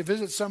interesting when you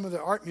visit some of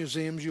the art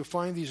museums, you'll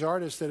find these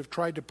artists that have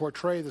tried to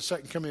portray the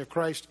second coming of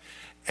Christ,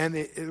 and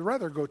they're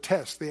rather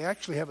grotesque. They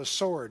actually have a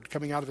sword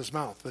coming out of his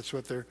mouth. That's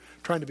what they're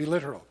trying to be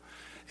literal.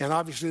 And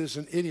obviously there's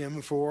an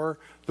idiom for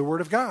the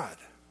Word of God,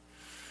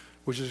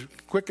 which is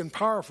quick and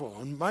powerful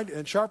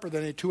and sharper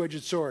than a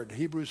two-edged sword.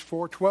 Hebrews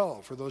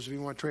 4:12, for those of you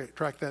who want to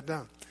track that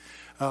down.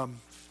 And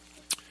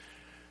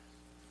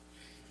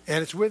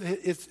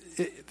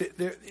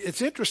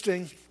it's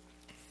interesting.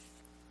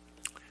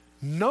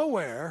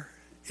 Nowhere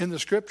in the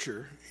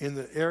Scripture, in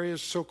the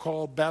areas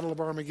so-called Battle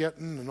of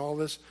Armageddon and all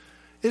this,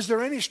 is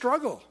there any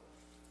struggle.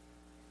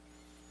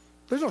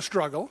 There's no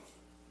struggle.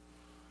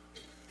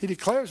 He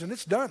declares, and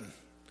it's done.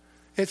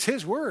 It's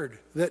his word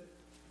that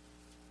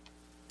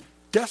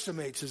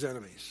decimates his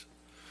enemies.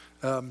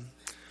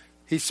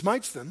 He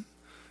smites them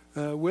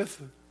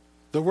with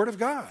the word of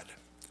God.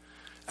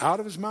 Out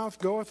of his mouth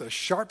goeth a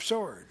sharp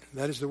sword.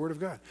 That is the word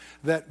of God.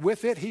 That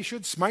with it he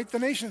should smite the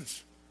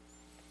nations.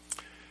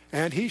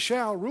 And he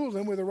shall rule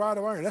them with a rod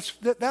of iron.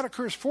 That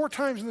occurs 4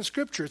 times in the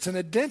Scripture. It's an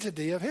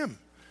identity of him.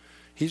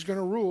 He's going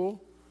to rule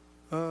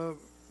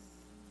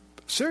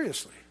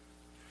seriously.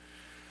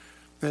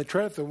 And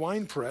treadeth the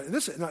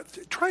winepress.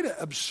 Try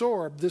to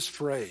absorb this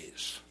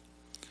phrase.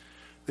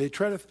 They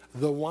treadeth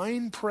the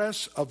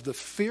winepress of the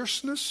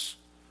fierceness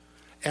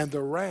and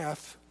the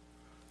wrath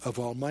of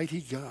Almighty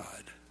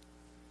God.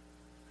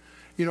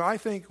 You know, I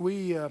think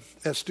we,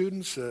 as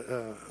students,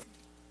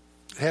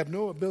 have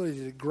no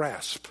ability to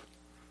grasp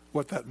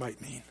what that might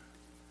mean.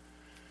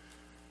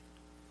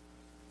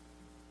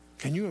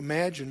 Can you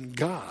imagine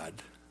God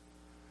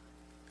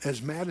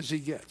as mad as he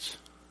gets?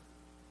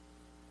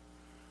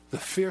 The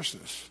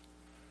fierceness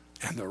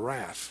and the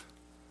wrath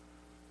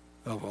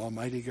of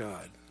Almighty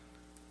God.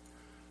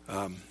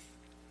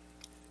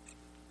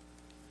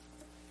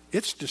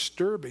 It's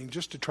disturbing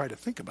just to try to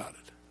think about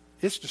it.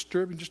 It's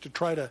disturbing just to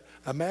try to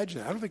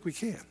imagine it. I don't think we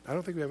can. I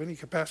don't think we have any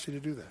capacity to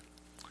do that.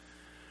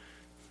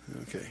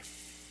 Okay.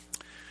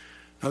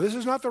 Now, this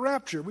is not the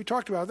rapture. We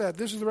talked about that.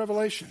 This is the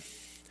revelation.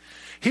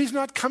 He's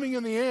not coming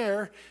in the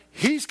air.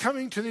 He's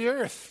coming to the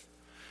earth.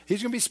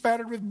 He's going to be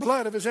spattered with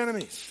blood of his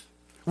enemies.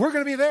 We're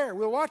going to be there.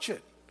 We'll watch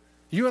it.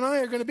 You and I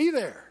are going to be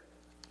there.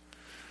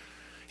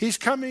 He's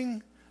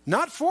coming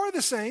not for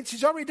the saints.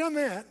 He's already done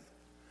that.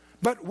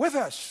 But with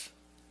us.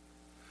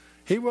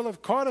 He will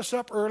have caught us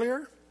up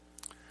earlier.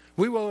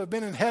 We will have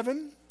been in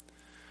heaven.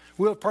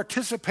 We'll have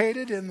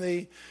participated in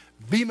the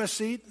Bema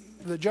seat,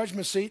 the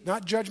judgment seat,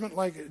 not judgment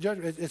like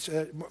it's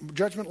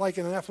judgment like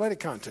in an athletic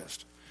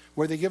contest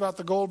where they give out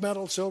the gold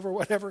medal, silver,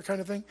 whatever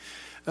kind of thing.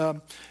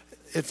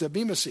 It's a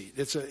Bema seat.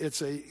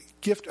 It's a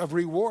gift of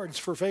rewards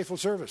for faithful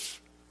service.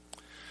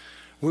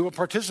 We will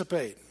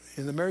participate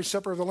in the marriage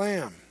supper of the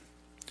Lamb.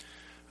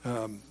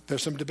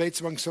 There's some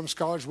debates among some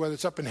scholars whether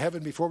it's up in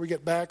heaven before we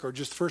get back or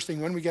just first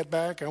thing when we get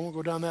back. I won't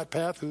go down that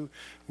path.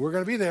 We're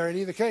going to be there in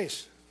either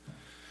case.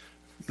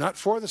 Not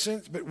for the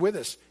sins, but with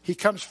us. He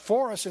comes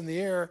for us in the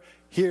air.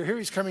 Here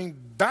he's coming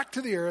back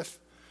to the earth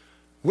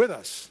with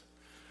us.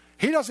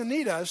 He doesn't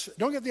need us.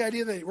 Don't get the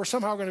idea that we're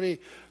somehow going to be,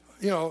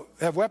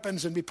 have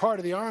weapons and be part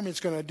of the army. It's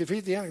going to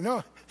defeat the enemy.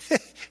 No,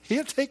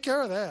 he'll take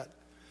care of that.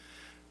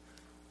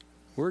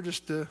 We're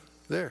just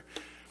there.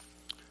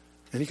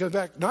 And he comes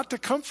back not to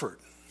comfort,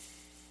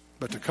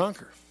 but to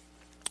conquer.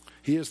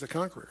 He is the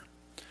conqueror.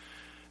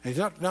 And he's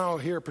not now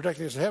here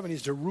protecting us in heaven.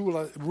 He's to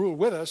rule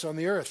with us on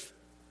the earth.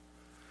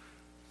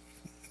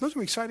 Those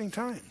are exciting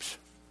times.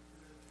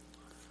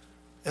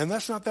 And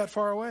that's not that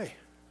far away.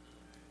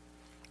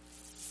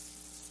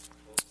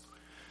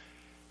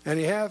 And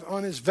he hath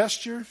on his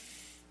vesture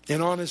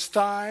and on his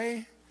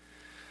thigh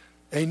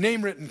a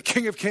name written,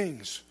 King of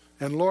Kings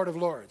and Lord of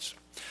Lords.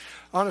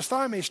 On his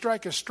thigh may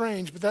strike us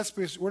strange, but that's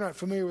because we're not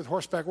familiar with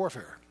horseback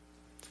warfare.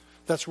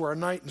 That's where a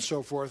knight and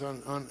so forth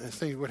on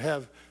things would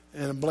have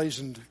an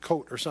emblazoned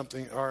coat or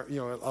something, or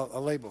a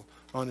label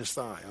on his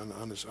thigh,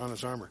 on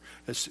his armor.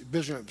 It's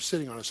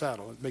sitting on a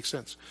saddle. It makes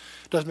sense.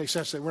 It doesn't make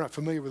sense that we're not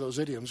familiar with those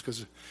idioms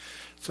because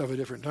it's of a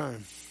different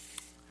time.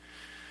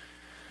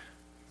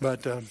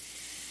 But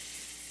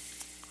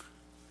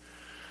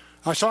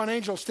I saw an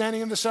angel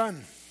standing in the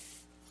sun,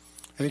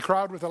 and he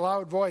cried with a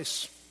loud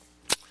voice,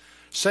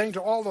 saying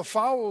to all the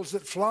fowls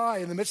that fly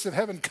in the midst of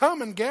heaven,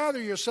 come and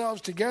gather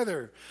yourselves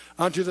together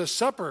unto the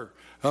supper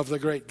of the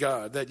great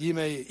God, that ye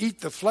may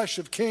eat the flesh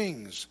of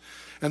kings,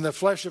 and the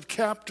flesh of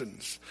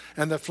captains,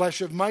 and the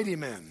flesh of mighty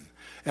men,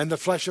 and the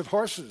flesh of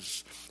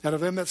horses, and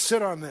of them that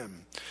sit on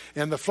them,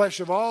 and the flesh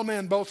of all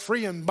men, both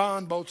free and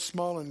bond, both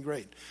small and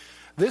great.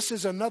 This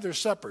is another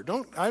supper.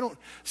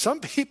 Some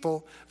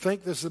people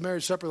think this is the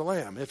marriage supper of the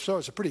Lamb. If so,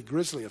 it's a pretty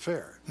grisly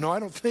affair. No, I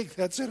don't think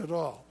that's it at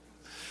all.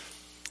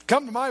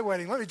 Come to my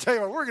wedding. Let me tell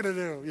you what we're going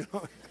to do.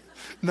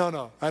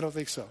 No, I don't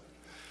think so.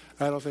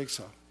 I don't think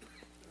so.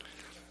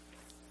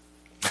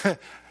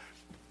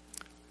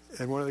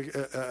 And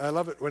I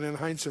love it when in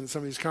Heinsohn,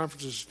 some of these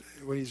conferences,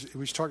 when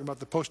he's talking about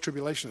the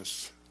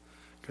post-tribulationists,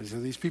 because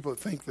these people that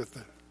think that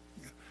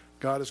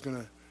God is going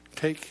to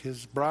take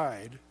his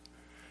bride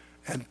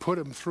and put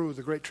him through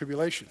the great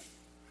tribulation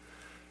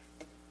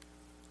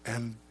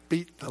and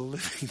beat the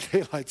living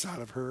daylights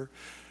out of her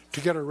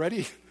to get her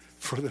ready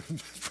for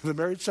the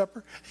marriage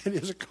supper. It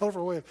is a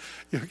colorful way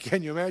of,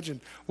 can you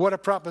imagine what a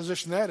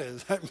proposition that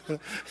is?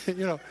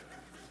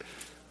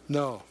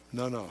 No.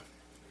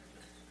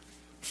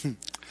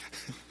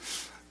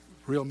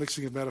 Real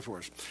mixing of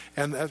metaphors.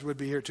 And that would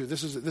be here too.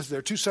 There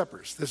are two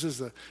suppers. This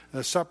is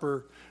the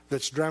supper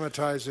that's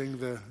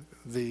dramatizing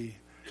the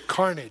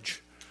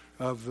carnage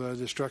of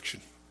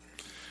destruction.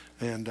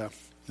 And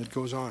it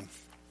goes on.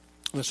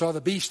 And I saw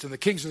the beast and the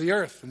kings of the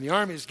earth and the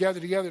armies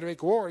gathered together to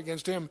make war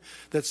against him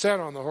that sat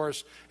on the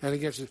horse and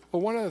against it.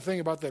 Well, one other thing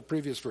about that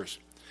previous verse.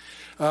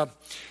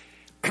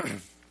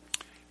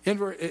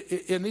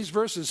 In these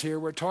verses here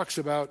where it talks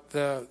about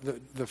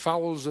the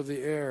fowls of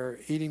the air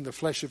eating the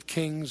flesh of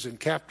kings and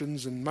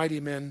captains and mighty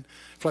men,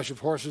 flesh of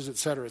horses,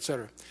 etc.,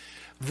 etc.,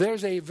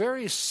 there's a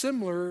very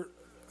similar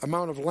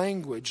amount of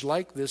language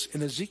like this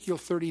in Ezekiel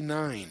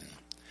 39.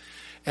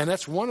 And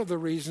that's one of the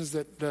reasons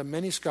that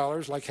many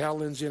scholars, like Hal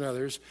Lindsey and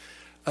others,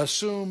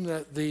 assume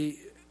that the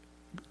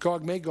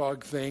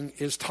Gog-Magog thing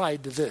is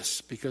tied to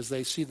this, because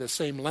they see the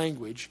same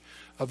language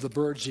of the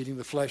birds eating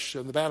the flesh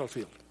on the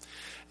battlefield.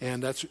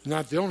 And that's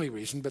not the only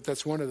reason, but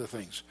that's one of the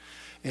things.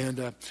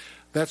 And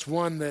that's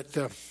one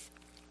that,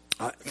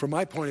 from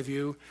my point of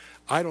view,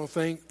 I don't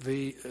think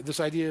this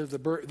idea of the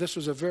bird, this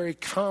was a very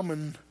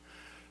common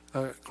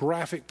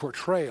graphic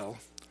portrayal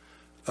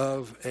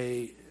of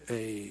a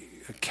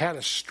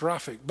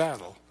catastrophic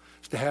battle,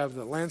 to have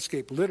the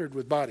landscape littered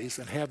with bodies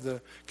and have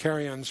the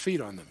carrions feed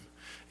on them.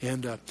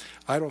 And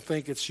I don't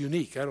think it's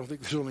unique. I don't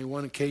think there's only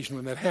one occasion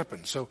when that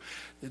happened. So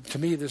to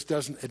me, this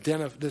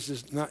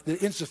is not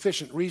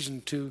insufficient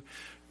reason to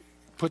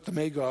put the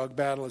Magog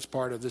battle as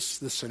part of this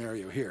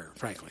scenario here,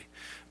 frankly.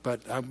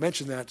 But I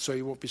mention that so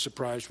you won't be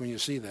surprised when you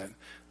see that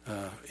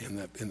in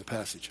the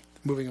passage.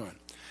 Moving on.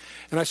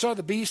 And I saw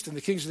the beast and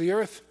the kings of the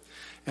earth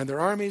and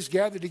their armies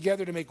gathered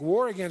together to make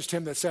war against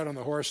him that sat on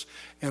the horse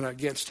and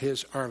against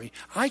his army.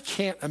 I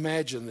can't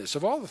imagine this.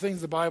 Of all the things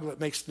in the Bible that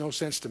makes no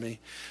sense to me,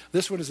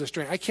 this one is a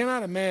strange. I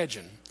cannot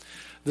imagine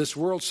this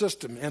world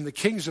system and the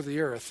kings of the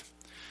earth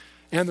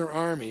and their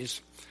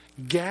armies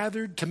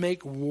gathered to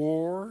make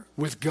war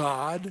with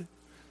God.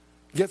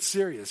 Get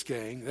serious,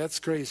 gang.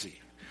 That's crazy.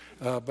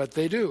 But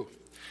they do.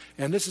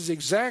 And this is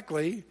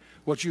exactly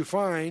what you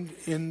find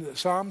in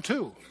Psalm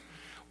 2.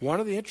 One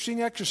of the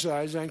interesting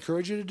exercises I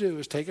encourage you to do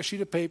is take a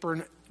sheet of paper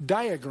and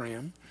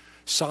diagram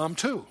Psalm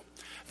 2.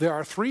 There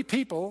are three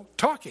people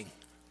talking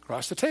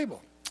across the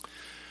table.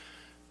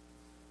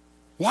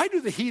 Why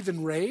do the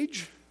heathen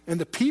rage and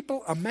the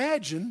people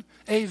imagine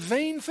a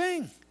vain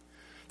thing?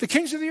 The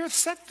kings of the earth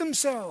set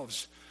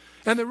themselves,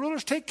 and the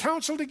rulers take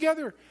counsel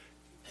together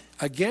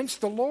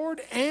against the Lord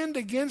and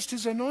against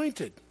his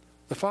anointed,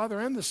 the Father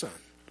and the Son.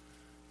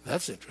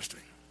 That's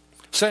interesting.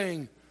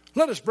 Saying,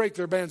 let us break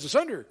their bands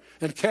asunder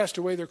and cast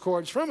away their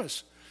cords from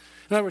us.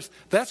 In other words,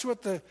 that's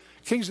what the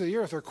kings of the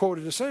earth are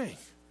quoted as saying.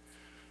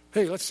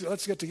 Hey,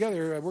 let's get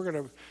together. We're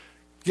going to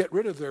get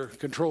rid of their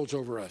controls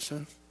over us. Huh?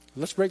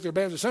 Let's break their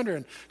bands asunder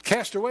and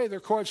cast away their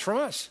cords from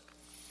us.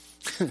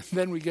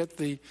 Then we get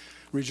the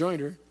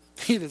rejoinder,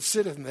 he that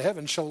sitteth in the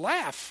heavens shall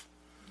laugh.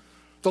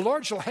 The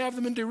Lord shall have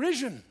them in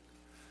derision.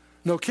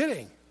 No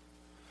kidding.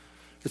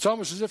 It's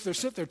almost as if they're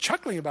sitting there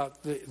chuckling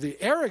about the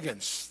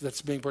arrogance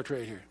that's being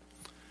portrayed here.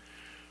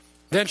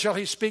 Then shall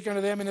he speak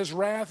unto them in his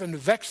wrath and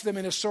vex them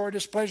in his sore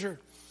displeasure.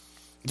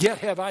 Yet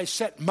have I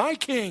set my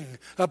king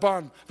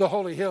upon the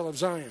holy hill of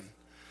Zion.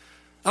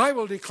 I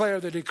will declare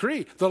the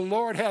decree. The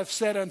Lord hath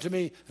said unto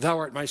me, thou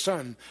art my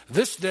son.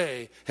 This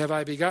day have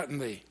I begotten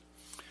thee.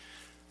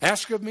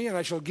 Ask of me, and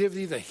I shall give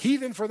thee the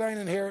heathen for thine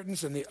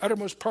inheritance, and the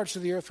uttermost parts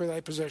of the earth for thy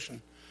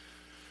possession.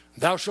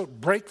 Thou shalt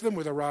break them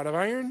with a rod of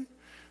iron.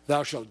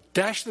 Thou shalt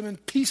dash them in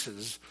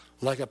pieces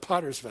like a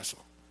potter's vessel.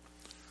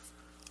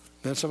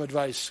 Then some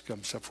advice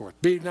comes up forth.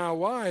 Be now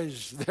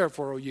wise,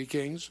 therefore, O ye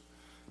kings.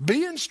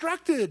 Be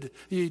instructed,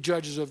 ye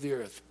judges of the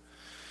earth.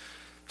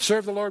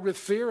 Serve the Lord with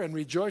fear and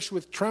rejoice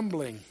with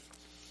trembling.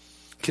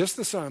 Kiss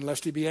the Son,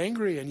 lest he be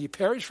angry and ye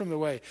perish from the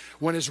way,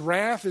 when his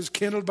wrath is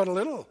kindled but a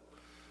little.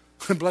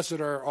 Blessed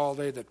are all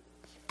they that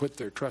put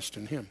their trust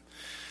in him.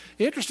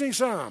 Interesting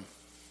psalm.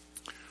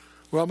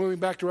 Well, moving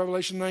back to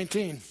Revelation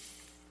 19.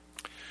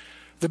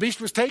 The beast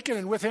was taken,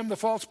 and with him the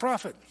false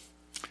prophet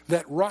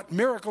that wrought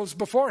miracles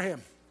before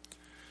him.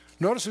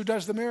 Notice who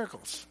does the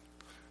miracles.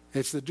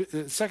 It's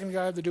the second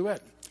guy of the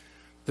duet.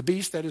 The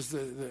beast, that is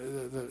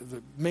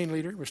the main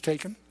leader, was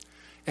taken.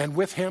 And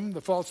with him, the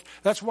false...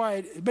 That's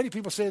why many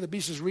people say the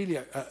beast is really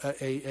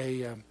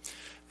a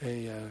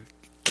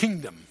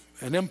kingdom,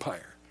 an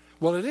empire.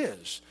 Well, it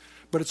is.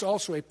 But it's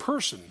also a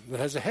person that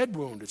has a head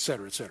wound,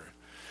 etc., etc.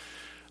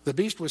 The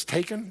beast was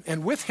taken,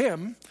 and with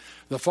him,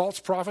 the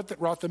false prophet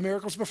that wrought the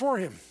miracles before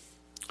him.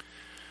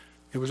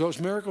 It was those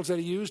miracles that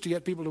he used to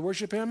get people to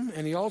worship him,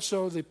 and he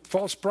also, the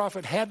false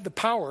prophet, had the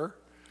power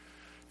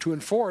to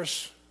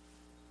enforce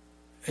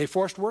a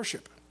forced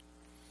worship.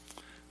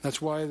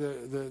 That's why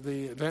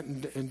the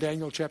event in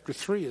Daniel chapter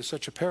 3 is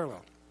such a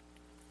parallel.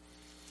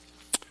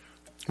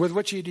 With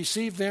which he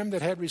deceived them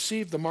that had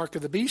received the mark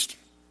of the beast,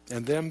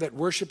 and them that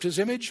worshipped his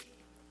image.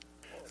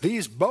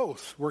 These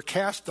both were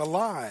cast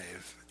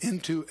alive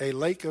into a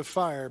lake of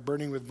fire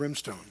burning with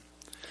brimstone.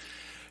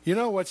 You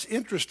know what's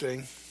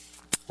interesting?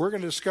 We're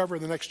going to discover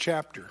in the next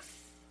chapter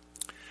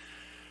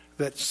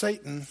that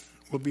Satan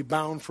will be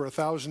bound for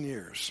 1,000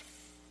 years.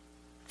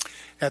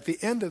 At the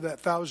end of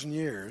that 1,000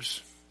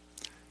 years,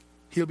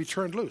 he'll be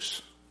turned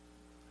loose.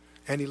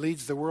 And he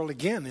leads the world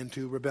again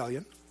into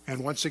rebellion.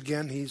 And once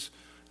again,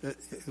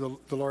 the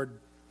Lord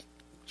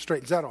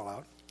straightens that all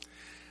out.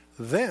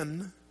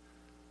 Then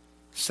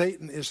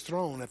Satan is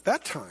thrown at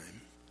that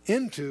time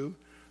into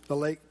the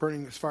lake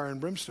burning with fire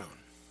and brimstone.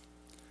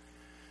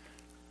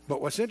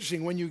 But what's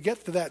interesting, when you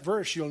get to that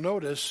verse, you'll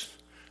notice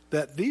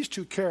that these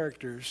two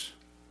characters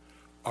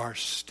are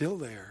still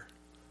there,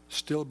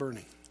 still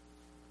burning.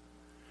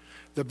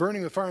 The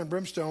burning with fire and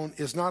brimstone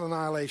is not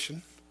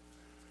annihilation.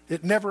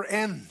 It never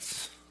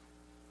ends.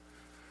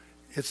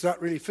 It's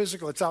not really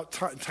physical. It's out.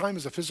 Time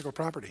is a physical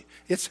property.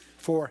 It's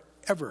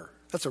forever.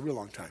 That's a real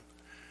long time.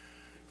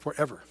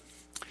 Forever.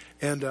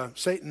 And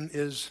Satan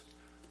is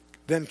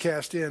then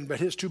cast in, but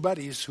his two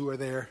buddies who are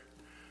there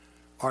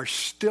are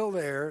still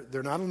there.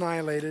 They're not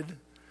annihilated.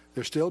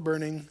 They're still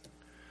burning.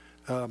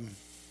 But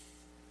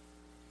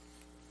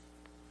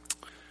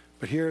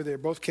here they're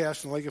both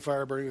cast in the lake of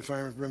fire, burning with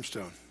fire and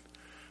brimstone.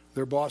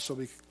 Their boss will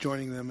be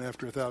joining them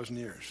after 1,000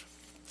 years.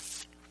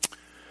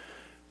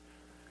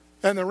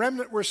 And the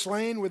remnant were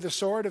slain with the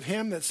sword of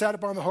him that sat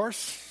upon the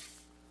horse,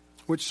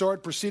 which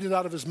sword proceeded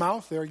out of his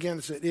mouth. There again,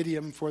 it's an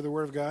idiom for the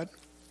word of God.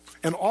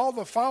 And all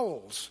the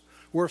fowls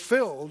were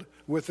filled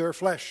with their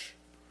flesh.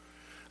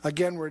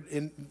 Again, we're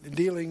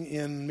dealing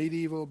in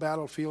medieval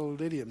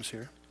battlefield idioms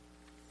here.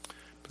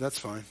 But that's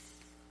fine.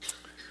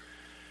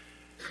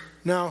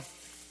 Now,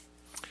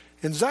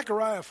 in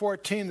Zechariah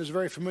 14, there's a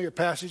very familiar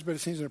passage, but it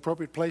seems an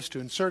appropriate place to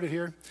insert it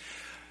here.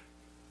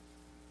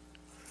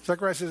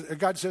 Zechariah says,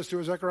 God says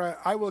through Zechariah,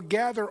 I will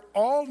gather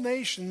all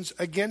nations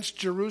against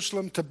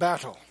Jerusalem to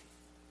battle.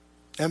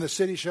 And the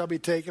city shall be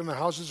taken, the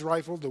houses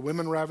rifled, the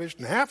women ravished,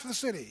 and half of the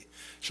city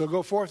shall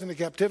go forth into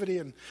captivity,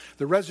 and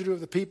the residue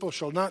of the people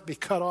shall not be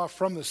cut off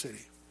from the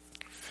city.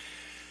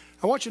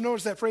 I want you to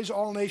notice that phrase,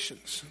 all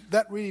nations.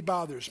 That really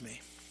bothers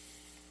me.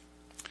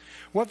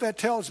 What that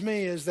tells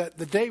me is that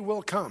the day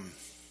will come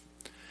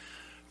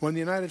when the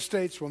United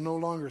States will no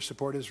longer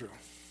support Israel.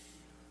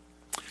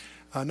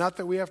 Not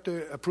that we have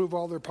to approve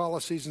all their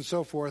policies and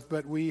so forth,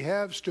 but we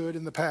have stood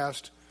in the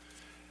past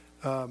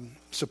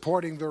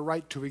supporting their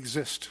right to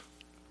exist.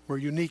 We're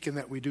unique in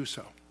that we do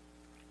so.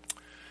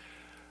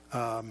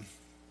 I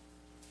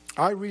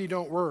really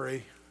don't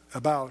worry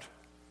about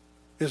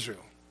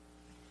Israel.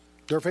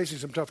 They're facing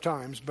some tough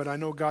times, but I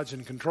know God's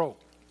in control.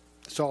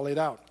 It's all laid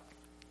out.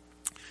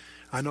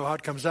 I know how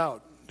it comes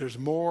out. There's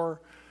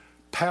more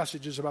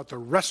passages about the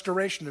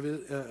restoration of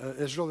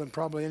Israel than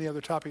probably any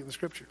other topic in the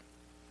Scripture.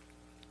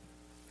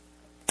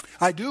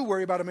 I do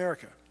worry about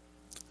America,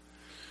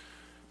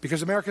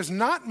 because America is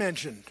not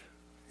mentioned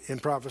in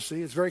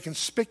prophecy. It's very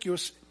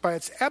conspicuous by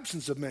its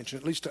absence of mention,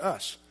 at least to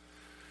us.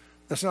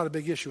 That's not a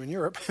big issue in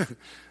Europe,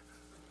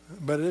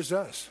 but it is to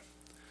us.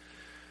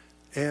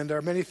 And there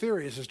are many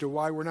theories as to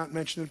why we're not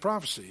mentioned in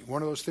prophecy.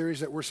 One of those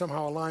theories that we're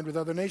somehow aligned with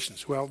other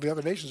nations. Well, the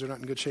other nations are not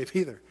in good shape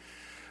either.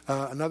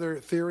 Another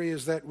theory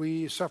is that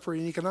we suffer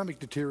an economic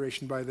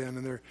deterioration by then,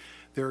 and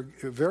there are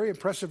very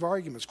impressive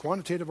arguments,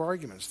 quantitative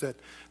arguments, that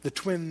the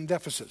twin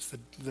deficits,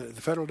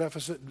 the federal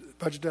deficit,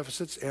 budget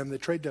deficits, and the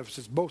trade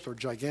deficits, both are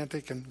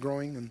gigantic and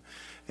growing,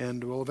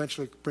 and will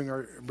eventually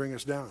bring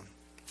us down.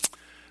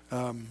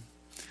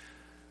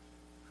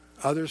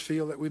 Others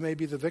feel that we may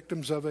be the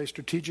victims of a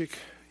strategic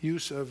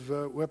use of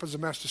weapons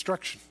of mass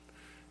destruction,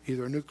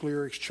 either a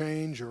nuclear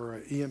exchange or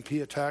an EMP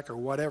attack or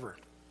whatever.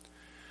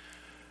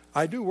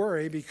 I do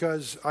worry,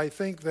 because I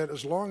think that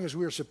as long as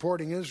we are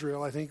supporting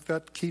Israel, I think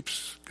that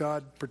keeps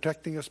God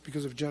protecting us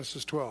because of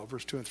Genesis 12,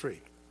 verse 2 and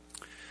 3.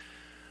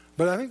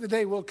 But I think the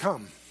day will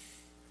come,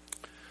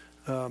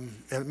 and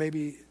it may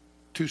be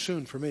too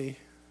soon for me,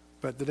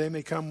 but the day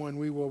may come when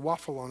we will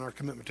waffle on our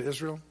commitment to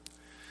Israel,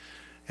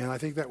 and I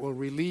think that will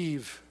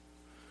relieve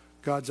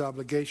God's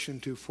obligation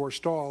to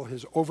forestall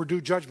his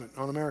overdue judgment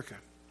on America.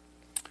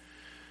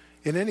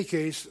 In any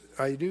case,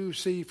 I do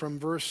see from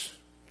verse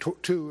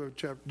 2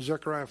 of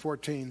Zechariah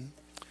 14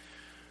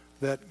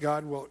 that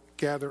God will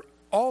gather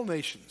all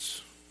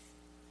nations.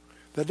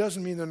 That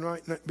doesn't mean there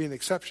might not be an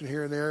exception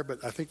here and there,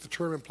 but I think the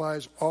term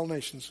implies all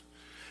nations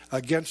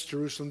against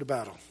Jerusalem to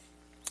battle.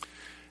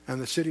 And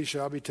the city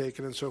shall be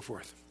taken, and so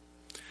forth.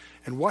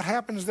 And what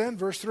happens then?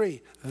 Verse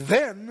 3,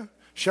 then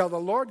shall the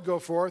Lord go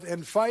forth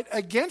and fight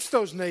against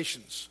those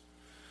nations,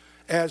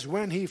 as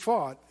when he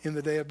fought in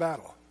the day of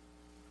battle.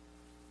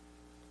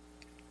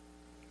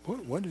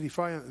 When did he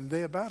fight in the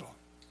day of battle?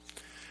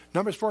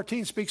 Numbers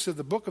 14 speaks of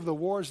the book of the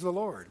wars of the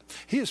Lord.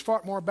 He has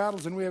fought more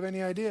battles than we have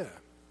any idea.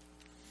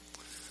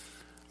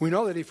 We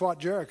know that he fought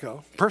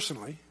Jericho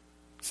personally.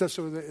 It says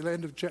so at the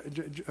end of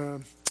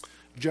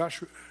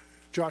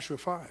Joshua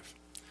 5.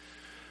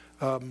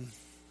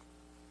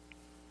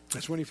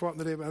 That's when he fought in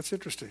the day of battle. That's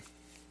interesting.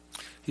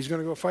 He's going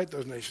to go fight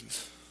those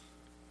nations.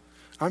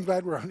 I'm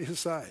glad we're on his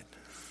side.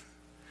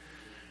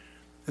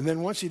 And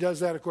then once he does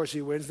that, of course,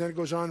 he wins. Then it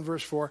goes on in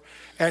verse 4.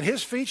 And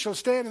his feet shall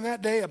stand in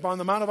that day upon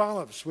the Mount of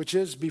Olives, which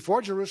is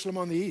before Jerusalem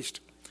on the east.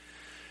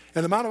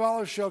 And the Mount of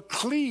Olives shall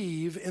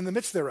cleave in the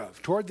midst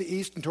thereof, toward the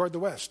east and toward the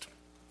west.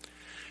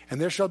 And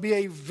there shall be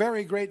a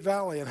very great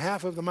valley, and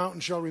half of the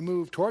mountain shall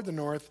remove toward the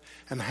north,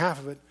 and half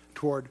of it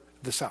toward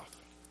the south.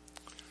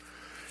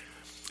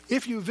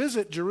 If you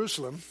visit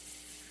Jerusalem,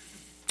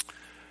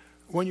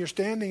 when you're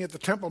standing at the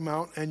Temple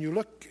Mount and you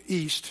look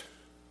east,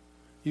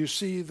 you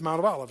see the Mount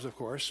of Olives, of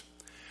course.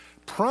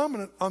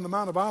 Prominent on the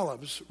Mount of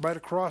Olives, right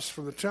across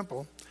from the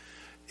temple,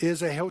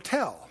 is a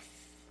hotel.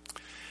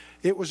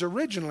 It was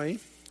originally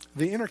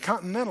the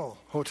Intercontinental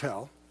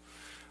Hotel.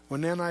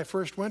 When Nan and I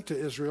first went to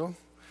Israel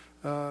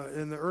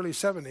in the early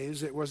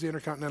 70s, it was the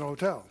Intercontinental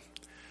Hotel.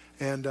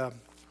 And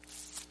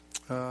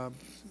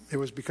it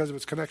was because of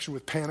its connection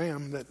with Pan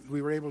Am that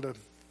we were able to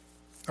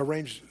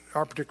arrange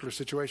our particular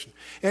situation.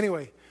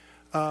 Anyway,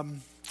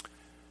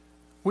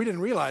 we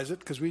didn't realize it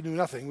because we knew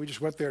nothing. We just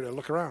went there to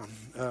look around.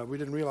 We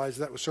didn't realize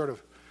that was sort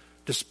of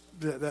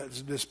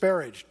that's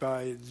disparaged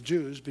by the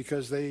Jews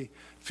because they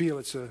feel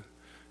it's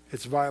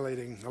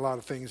violating a lot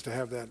of things to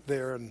have that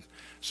there, and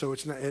so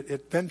it's not,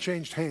 it then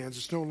changed hands.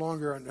 It's no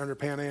longer under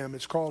Pan Am.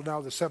 It's called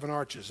now the Seven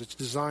Arches. It's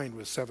designed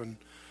with 7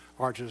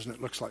 arches, and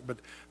it looks like, but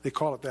they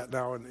call it that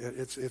now, and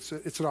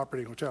it's an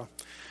operating hotel.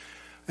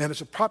 And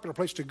it's a popular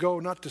place to go,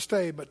 not to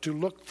stay, but to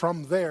look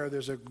from there.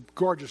 There's a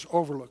gorgeous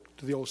overlook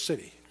to the old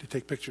city to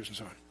take pictures and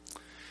so on.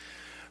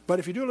 But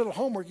if you do a little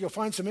homework, you'll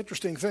find some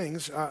interesting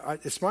things.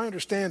 It's my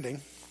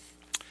understanding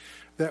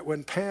that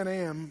when Pan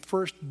Am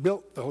first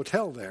built the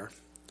hotel there,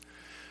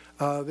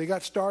 they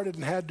got started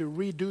and had to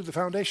redo the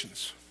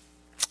foundations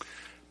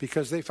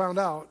because they found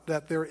out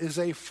that there is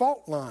a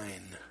fault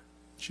line,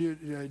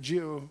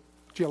 geological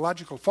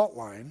fault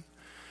line,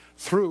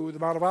 through the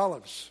Mount of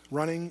Olives,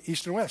 running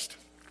east and west.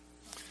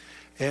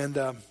 And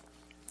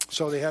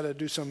so they had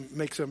to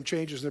make some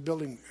changes in their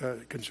building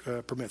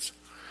permits.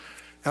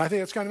 And I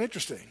think that's kind of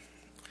interesting.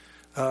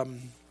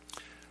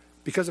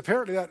 Because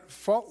apparently that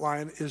fault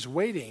line is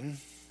waiting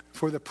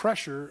for the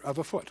pressure of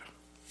a foot.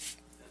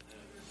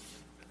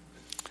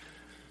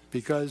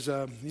 Because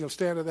you'll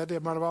stand at that day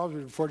of Mount of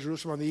Olives before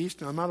Jerusalem on the east,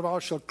 and the Mount of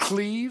Olives shall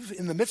cleave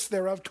in the midst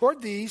thereof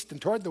toward the east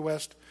and toward the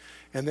west,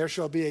 and there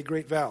shall be a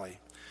great valley.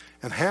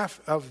 And half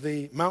of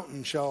the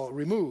mountain shall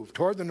remove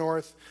toward the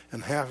north,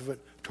 and half of it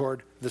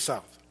toward the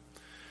south.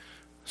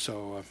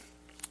 So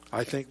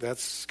I think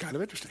that's kind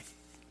of interesting.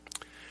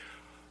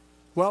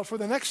 Well, for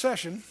the next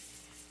session,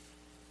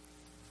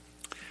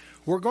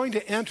 we're going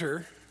to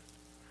enter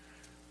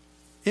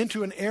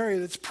into an area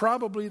that's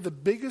probably the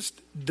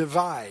biggest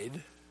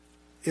divide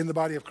in the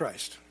body of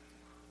Christ.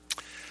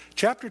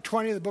 Chapter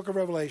 20 of the book of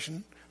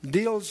Revelation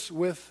deals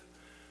with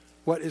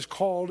what is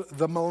called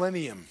the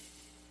millennium.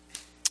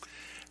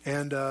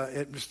 And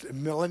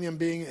millennium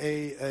being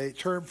a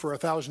term for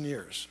 1,000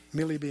 years.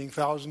 Milli being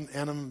 1,000,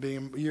 annum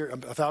being year,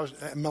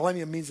 1,000.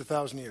 Millennium means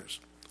 1,000 years.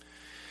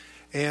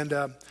 And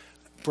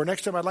for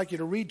next time, I'd like you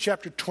to read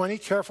chapter 20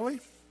 carefully.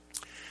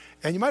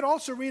 And you might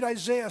also read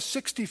Isaiah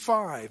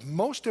 65.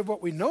 Most of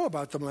what we know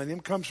about the millennium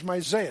comes from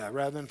Isaiah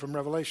rather than from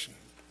Revelation.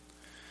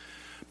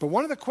 But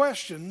one of the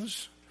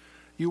questions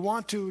you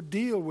want to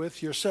deal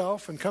with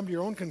yourself and come to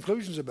your own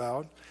conclusions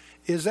about,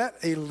 is that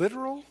a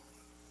literal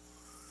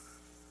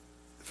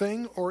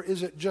thing or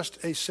is it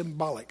just a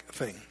symbolic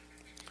thing?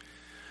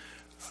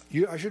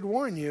 I should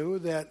warn you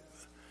that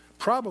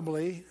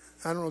probably,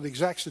 I don't know the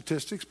exact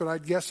statistics, but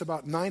I'd guess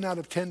about 9 out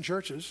of 10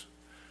 churches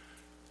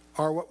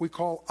are what we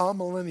call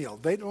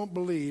amillennial. They don't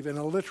believe in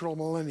a literal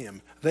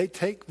millennium. They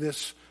take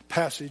this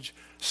passage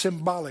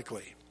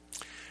symbolically.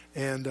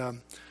 And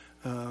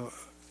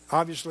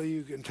obviously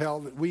you can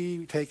tell that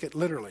we take it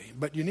literally.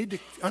 But you need to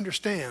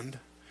understand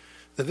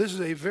that this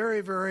is a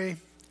very, very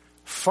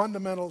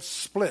fundamental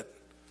split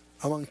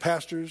among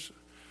pastors.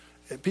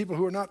 People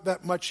who are not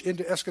that much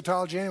into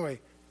eschatology anyway,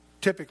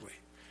 typically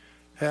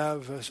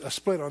have a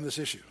split on this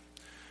issue.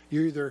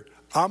 You're either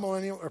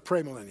amillennial or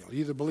premillennial.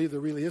 You either believe there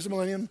really is a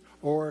millennium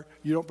or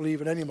you don't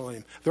believe in any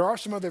millennium. There are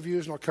some other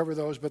views, and I'll cover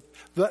those, but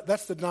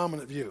that's the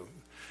dominant view,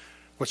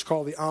 what's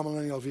called the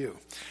amillennial view.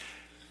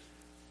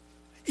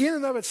 In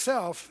and of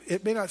itself,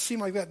 it may not seem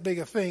like that big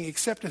a thing,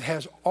 except it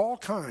has all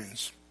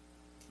kinds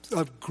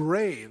of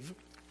grave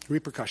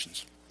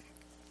repercussions.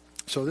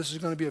 So this is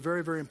going to be a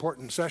very, very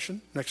important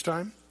session next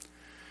time,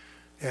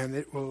 and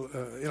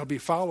it'll be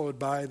followed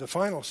by the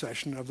final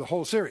session of the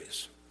whole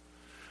series,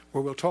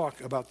 where we'll talk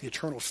about the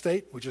eternal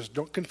state, which is,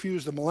 don't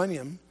confuse the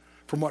millennium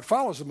from what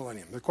follows the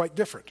millennium. They're quite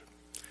different.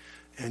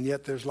 And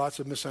yet there's lots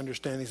of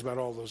misunderstandings about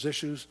all those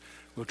issues.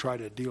 We'll try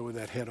to deal with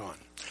that head on.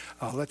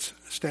 Let's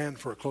stand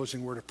for a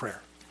closing word of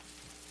prayer.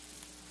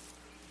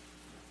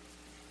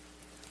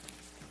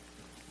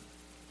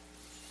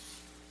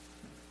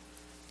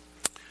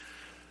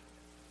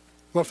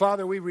 Well,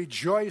 Father, we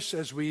rejoice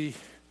as we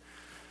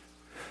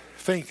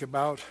think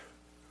about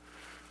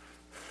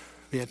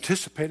the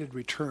anticipated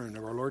return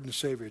of our Lord and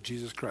Savior,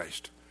 Jesus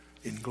Christ,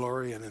 in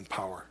glory and in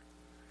power.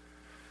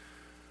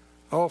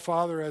 Oh,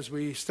 Father, as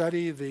we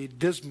study the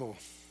dismal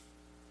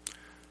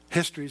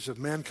histories of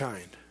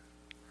mankind,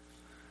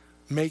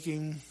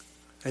 making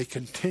a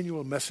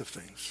continual mess of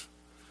things,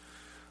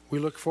 we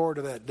look forward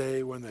to that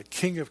day when the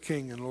King of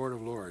Kings and Lord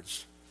of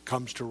Lords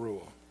comes to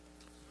rule.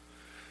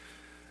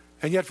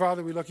 And yet,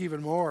 Father, we look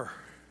even more,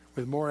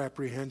 with more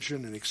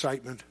apprehension and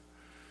excitement,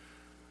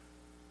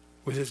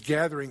 with his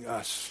gathering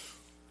us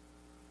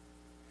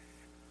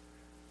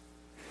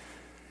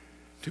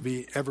to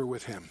be ever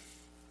with him.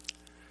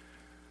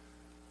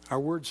 Our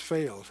words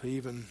fail to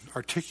even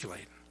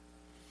articulate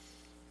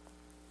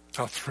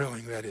how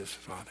thrilling that is,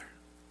 Father.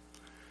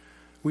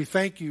 We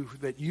thank you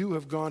that you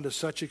have gone to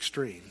such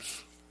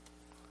extremes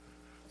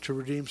to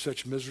redeem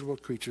such miserable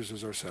creatures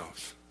as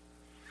ourselves.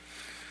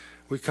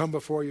 We come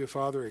before you,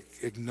 Father,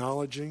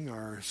 acknowledging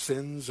our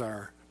sins,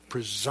 our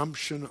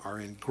presumption, our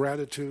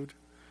ingratitude.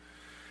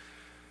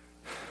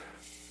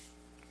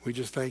 We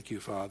just thank you,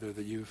 Father,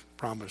 that you've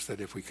promised that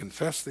if we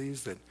confess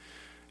these, that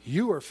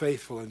you are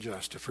faithful and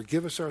just to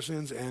forgive us our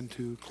sins and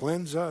to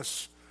cleanse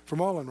us from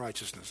all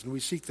unrighteousness. And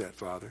we seek that,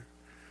 Father,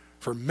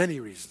 for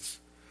many reasons,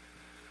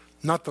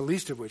 not the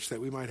least of which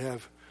that we might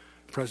have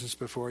presence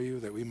before you,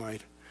 that we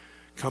might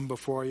come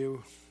before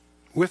you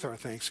with our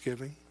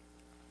thanksgiving.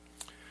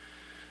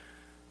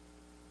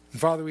 And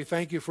Father, we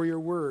thank you for your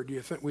word.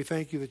 We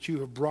thank you that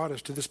you have brought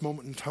us to this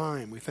moment in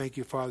time. We thank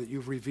you, Father, that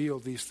you've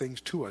revealed these things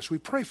to us. We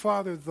pray,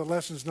 Father, that the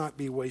lessons not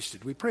be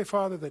wasted. We pray,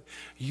 Father, that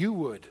you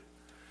would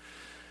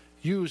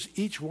use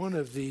each one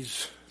of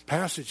these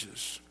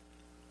passages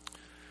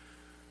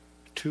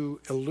to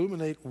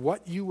illuminate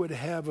what you would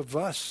have of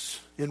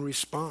us in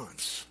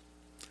response,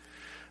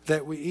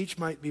 that we each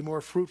might be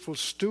more fruitful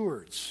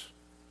stewards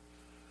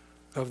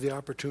of the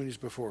opportunities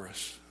before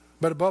us.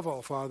 But above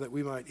all, Father, that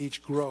we might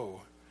each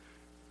grow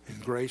in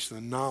grace and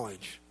the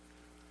knowledge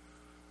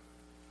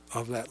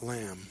of that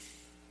Lamb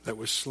that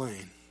was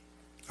slain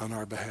on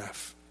our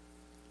behalf.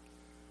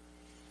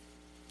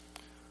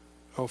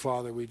 Oh,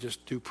 Father, we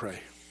just do pray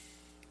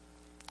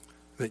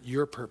that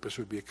your purpose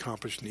would be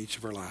accomplished in each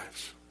of our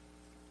lives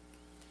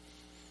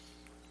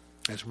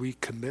as we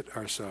commit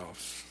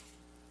ourselves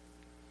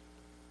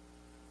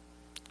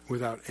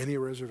without any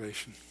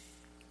reservation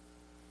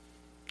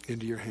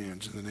into your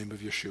hands in the name of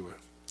Yeshua,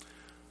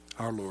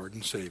 our Lord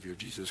and Savior,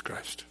 Jesus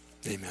Christ.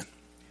 Amen.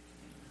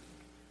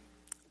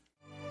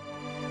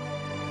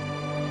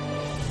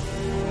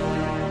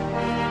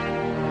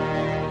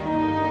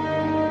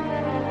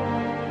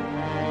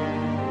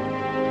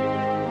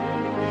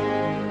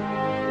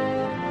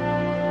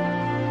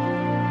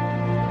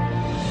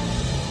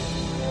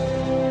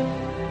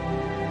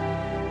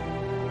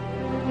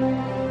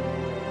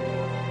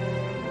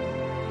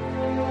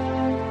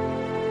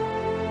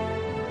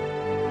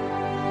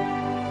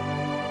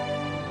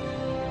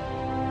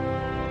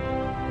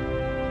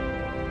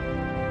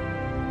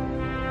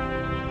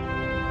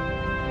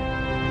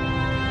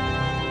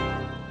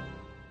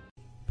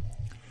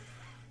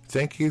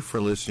 Thank you for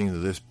listening to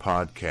this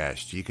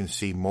podcast. You can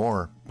see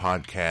more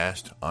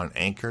podcasts on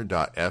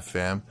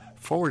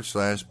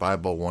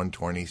anchor.fm/Bible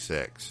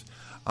 126.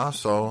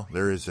 Also,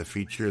 there is a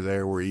feature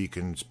there where you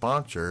can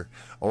sponsor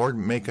or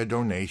make a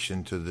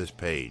donation to this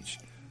page.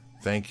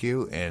 Thank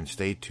you, and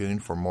stay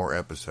tuned for more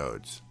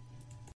episodes.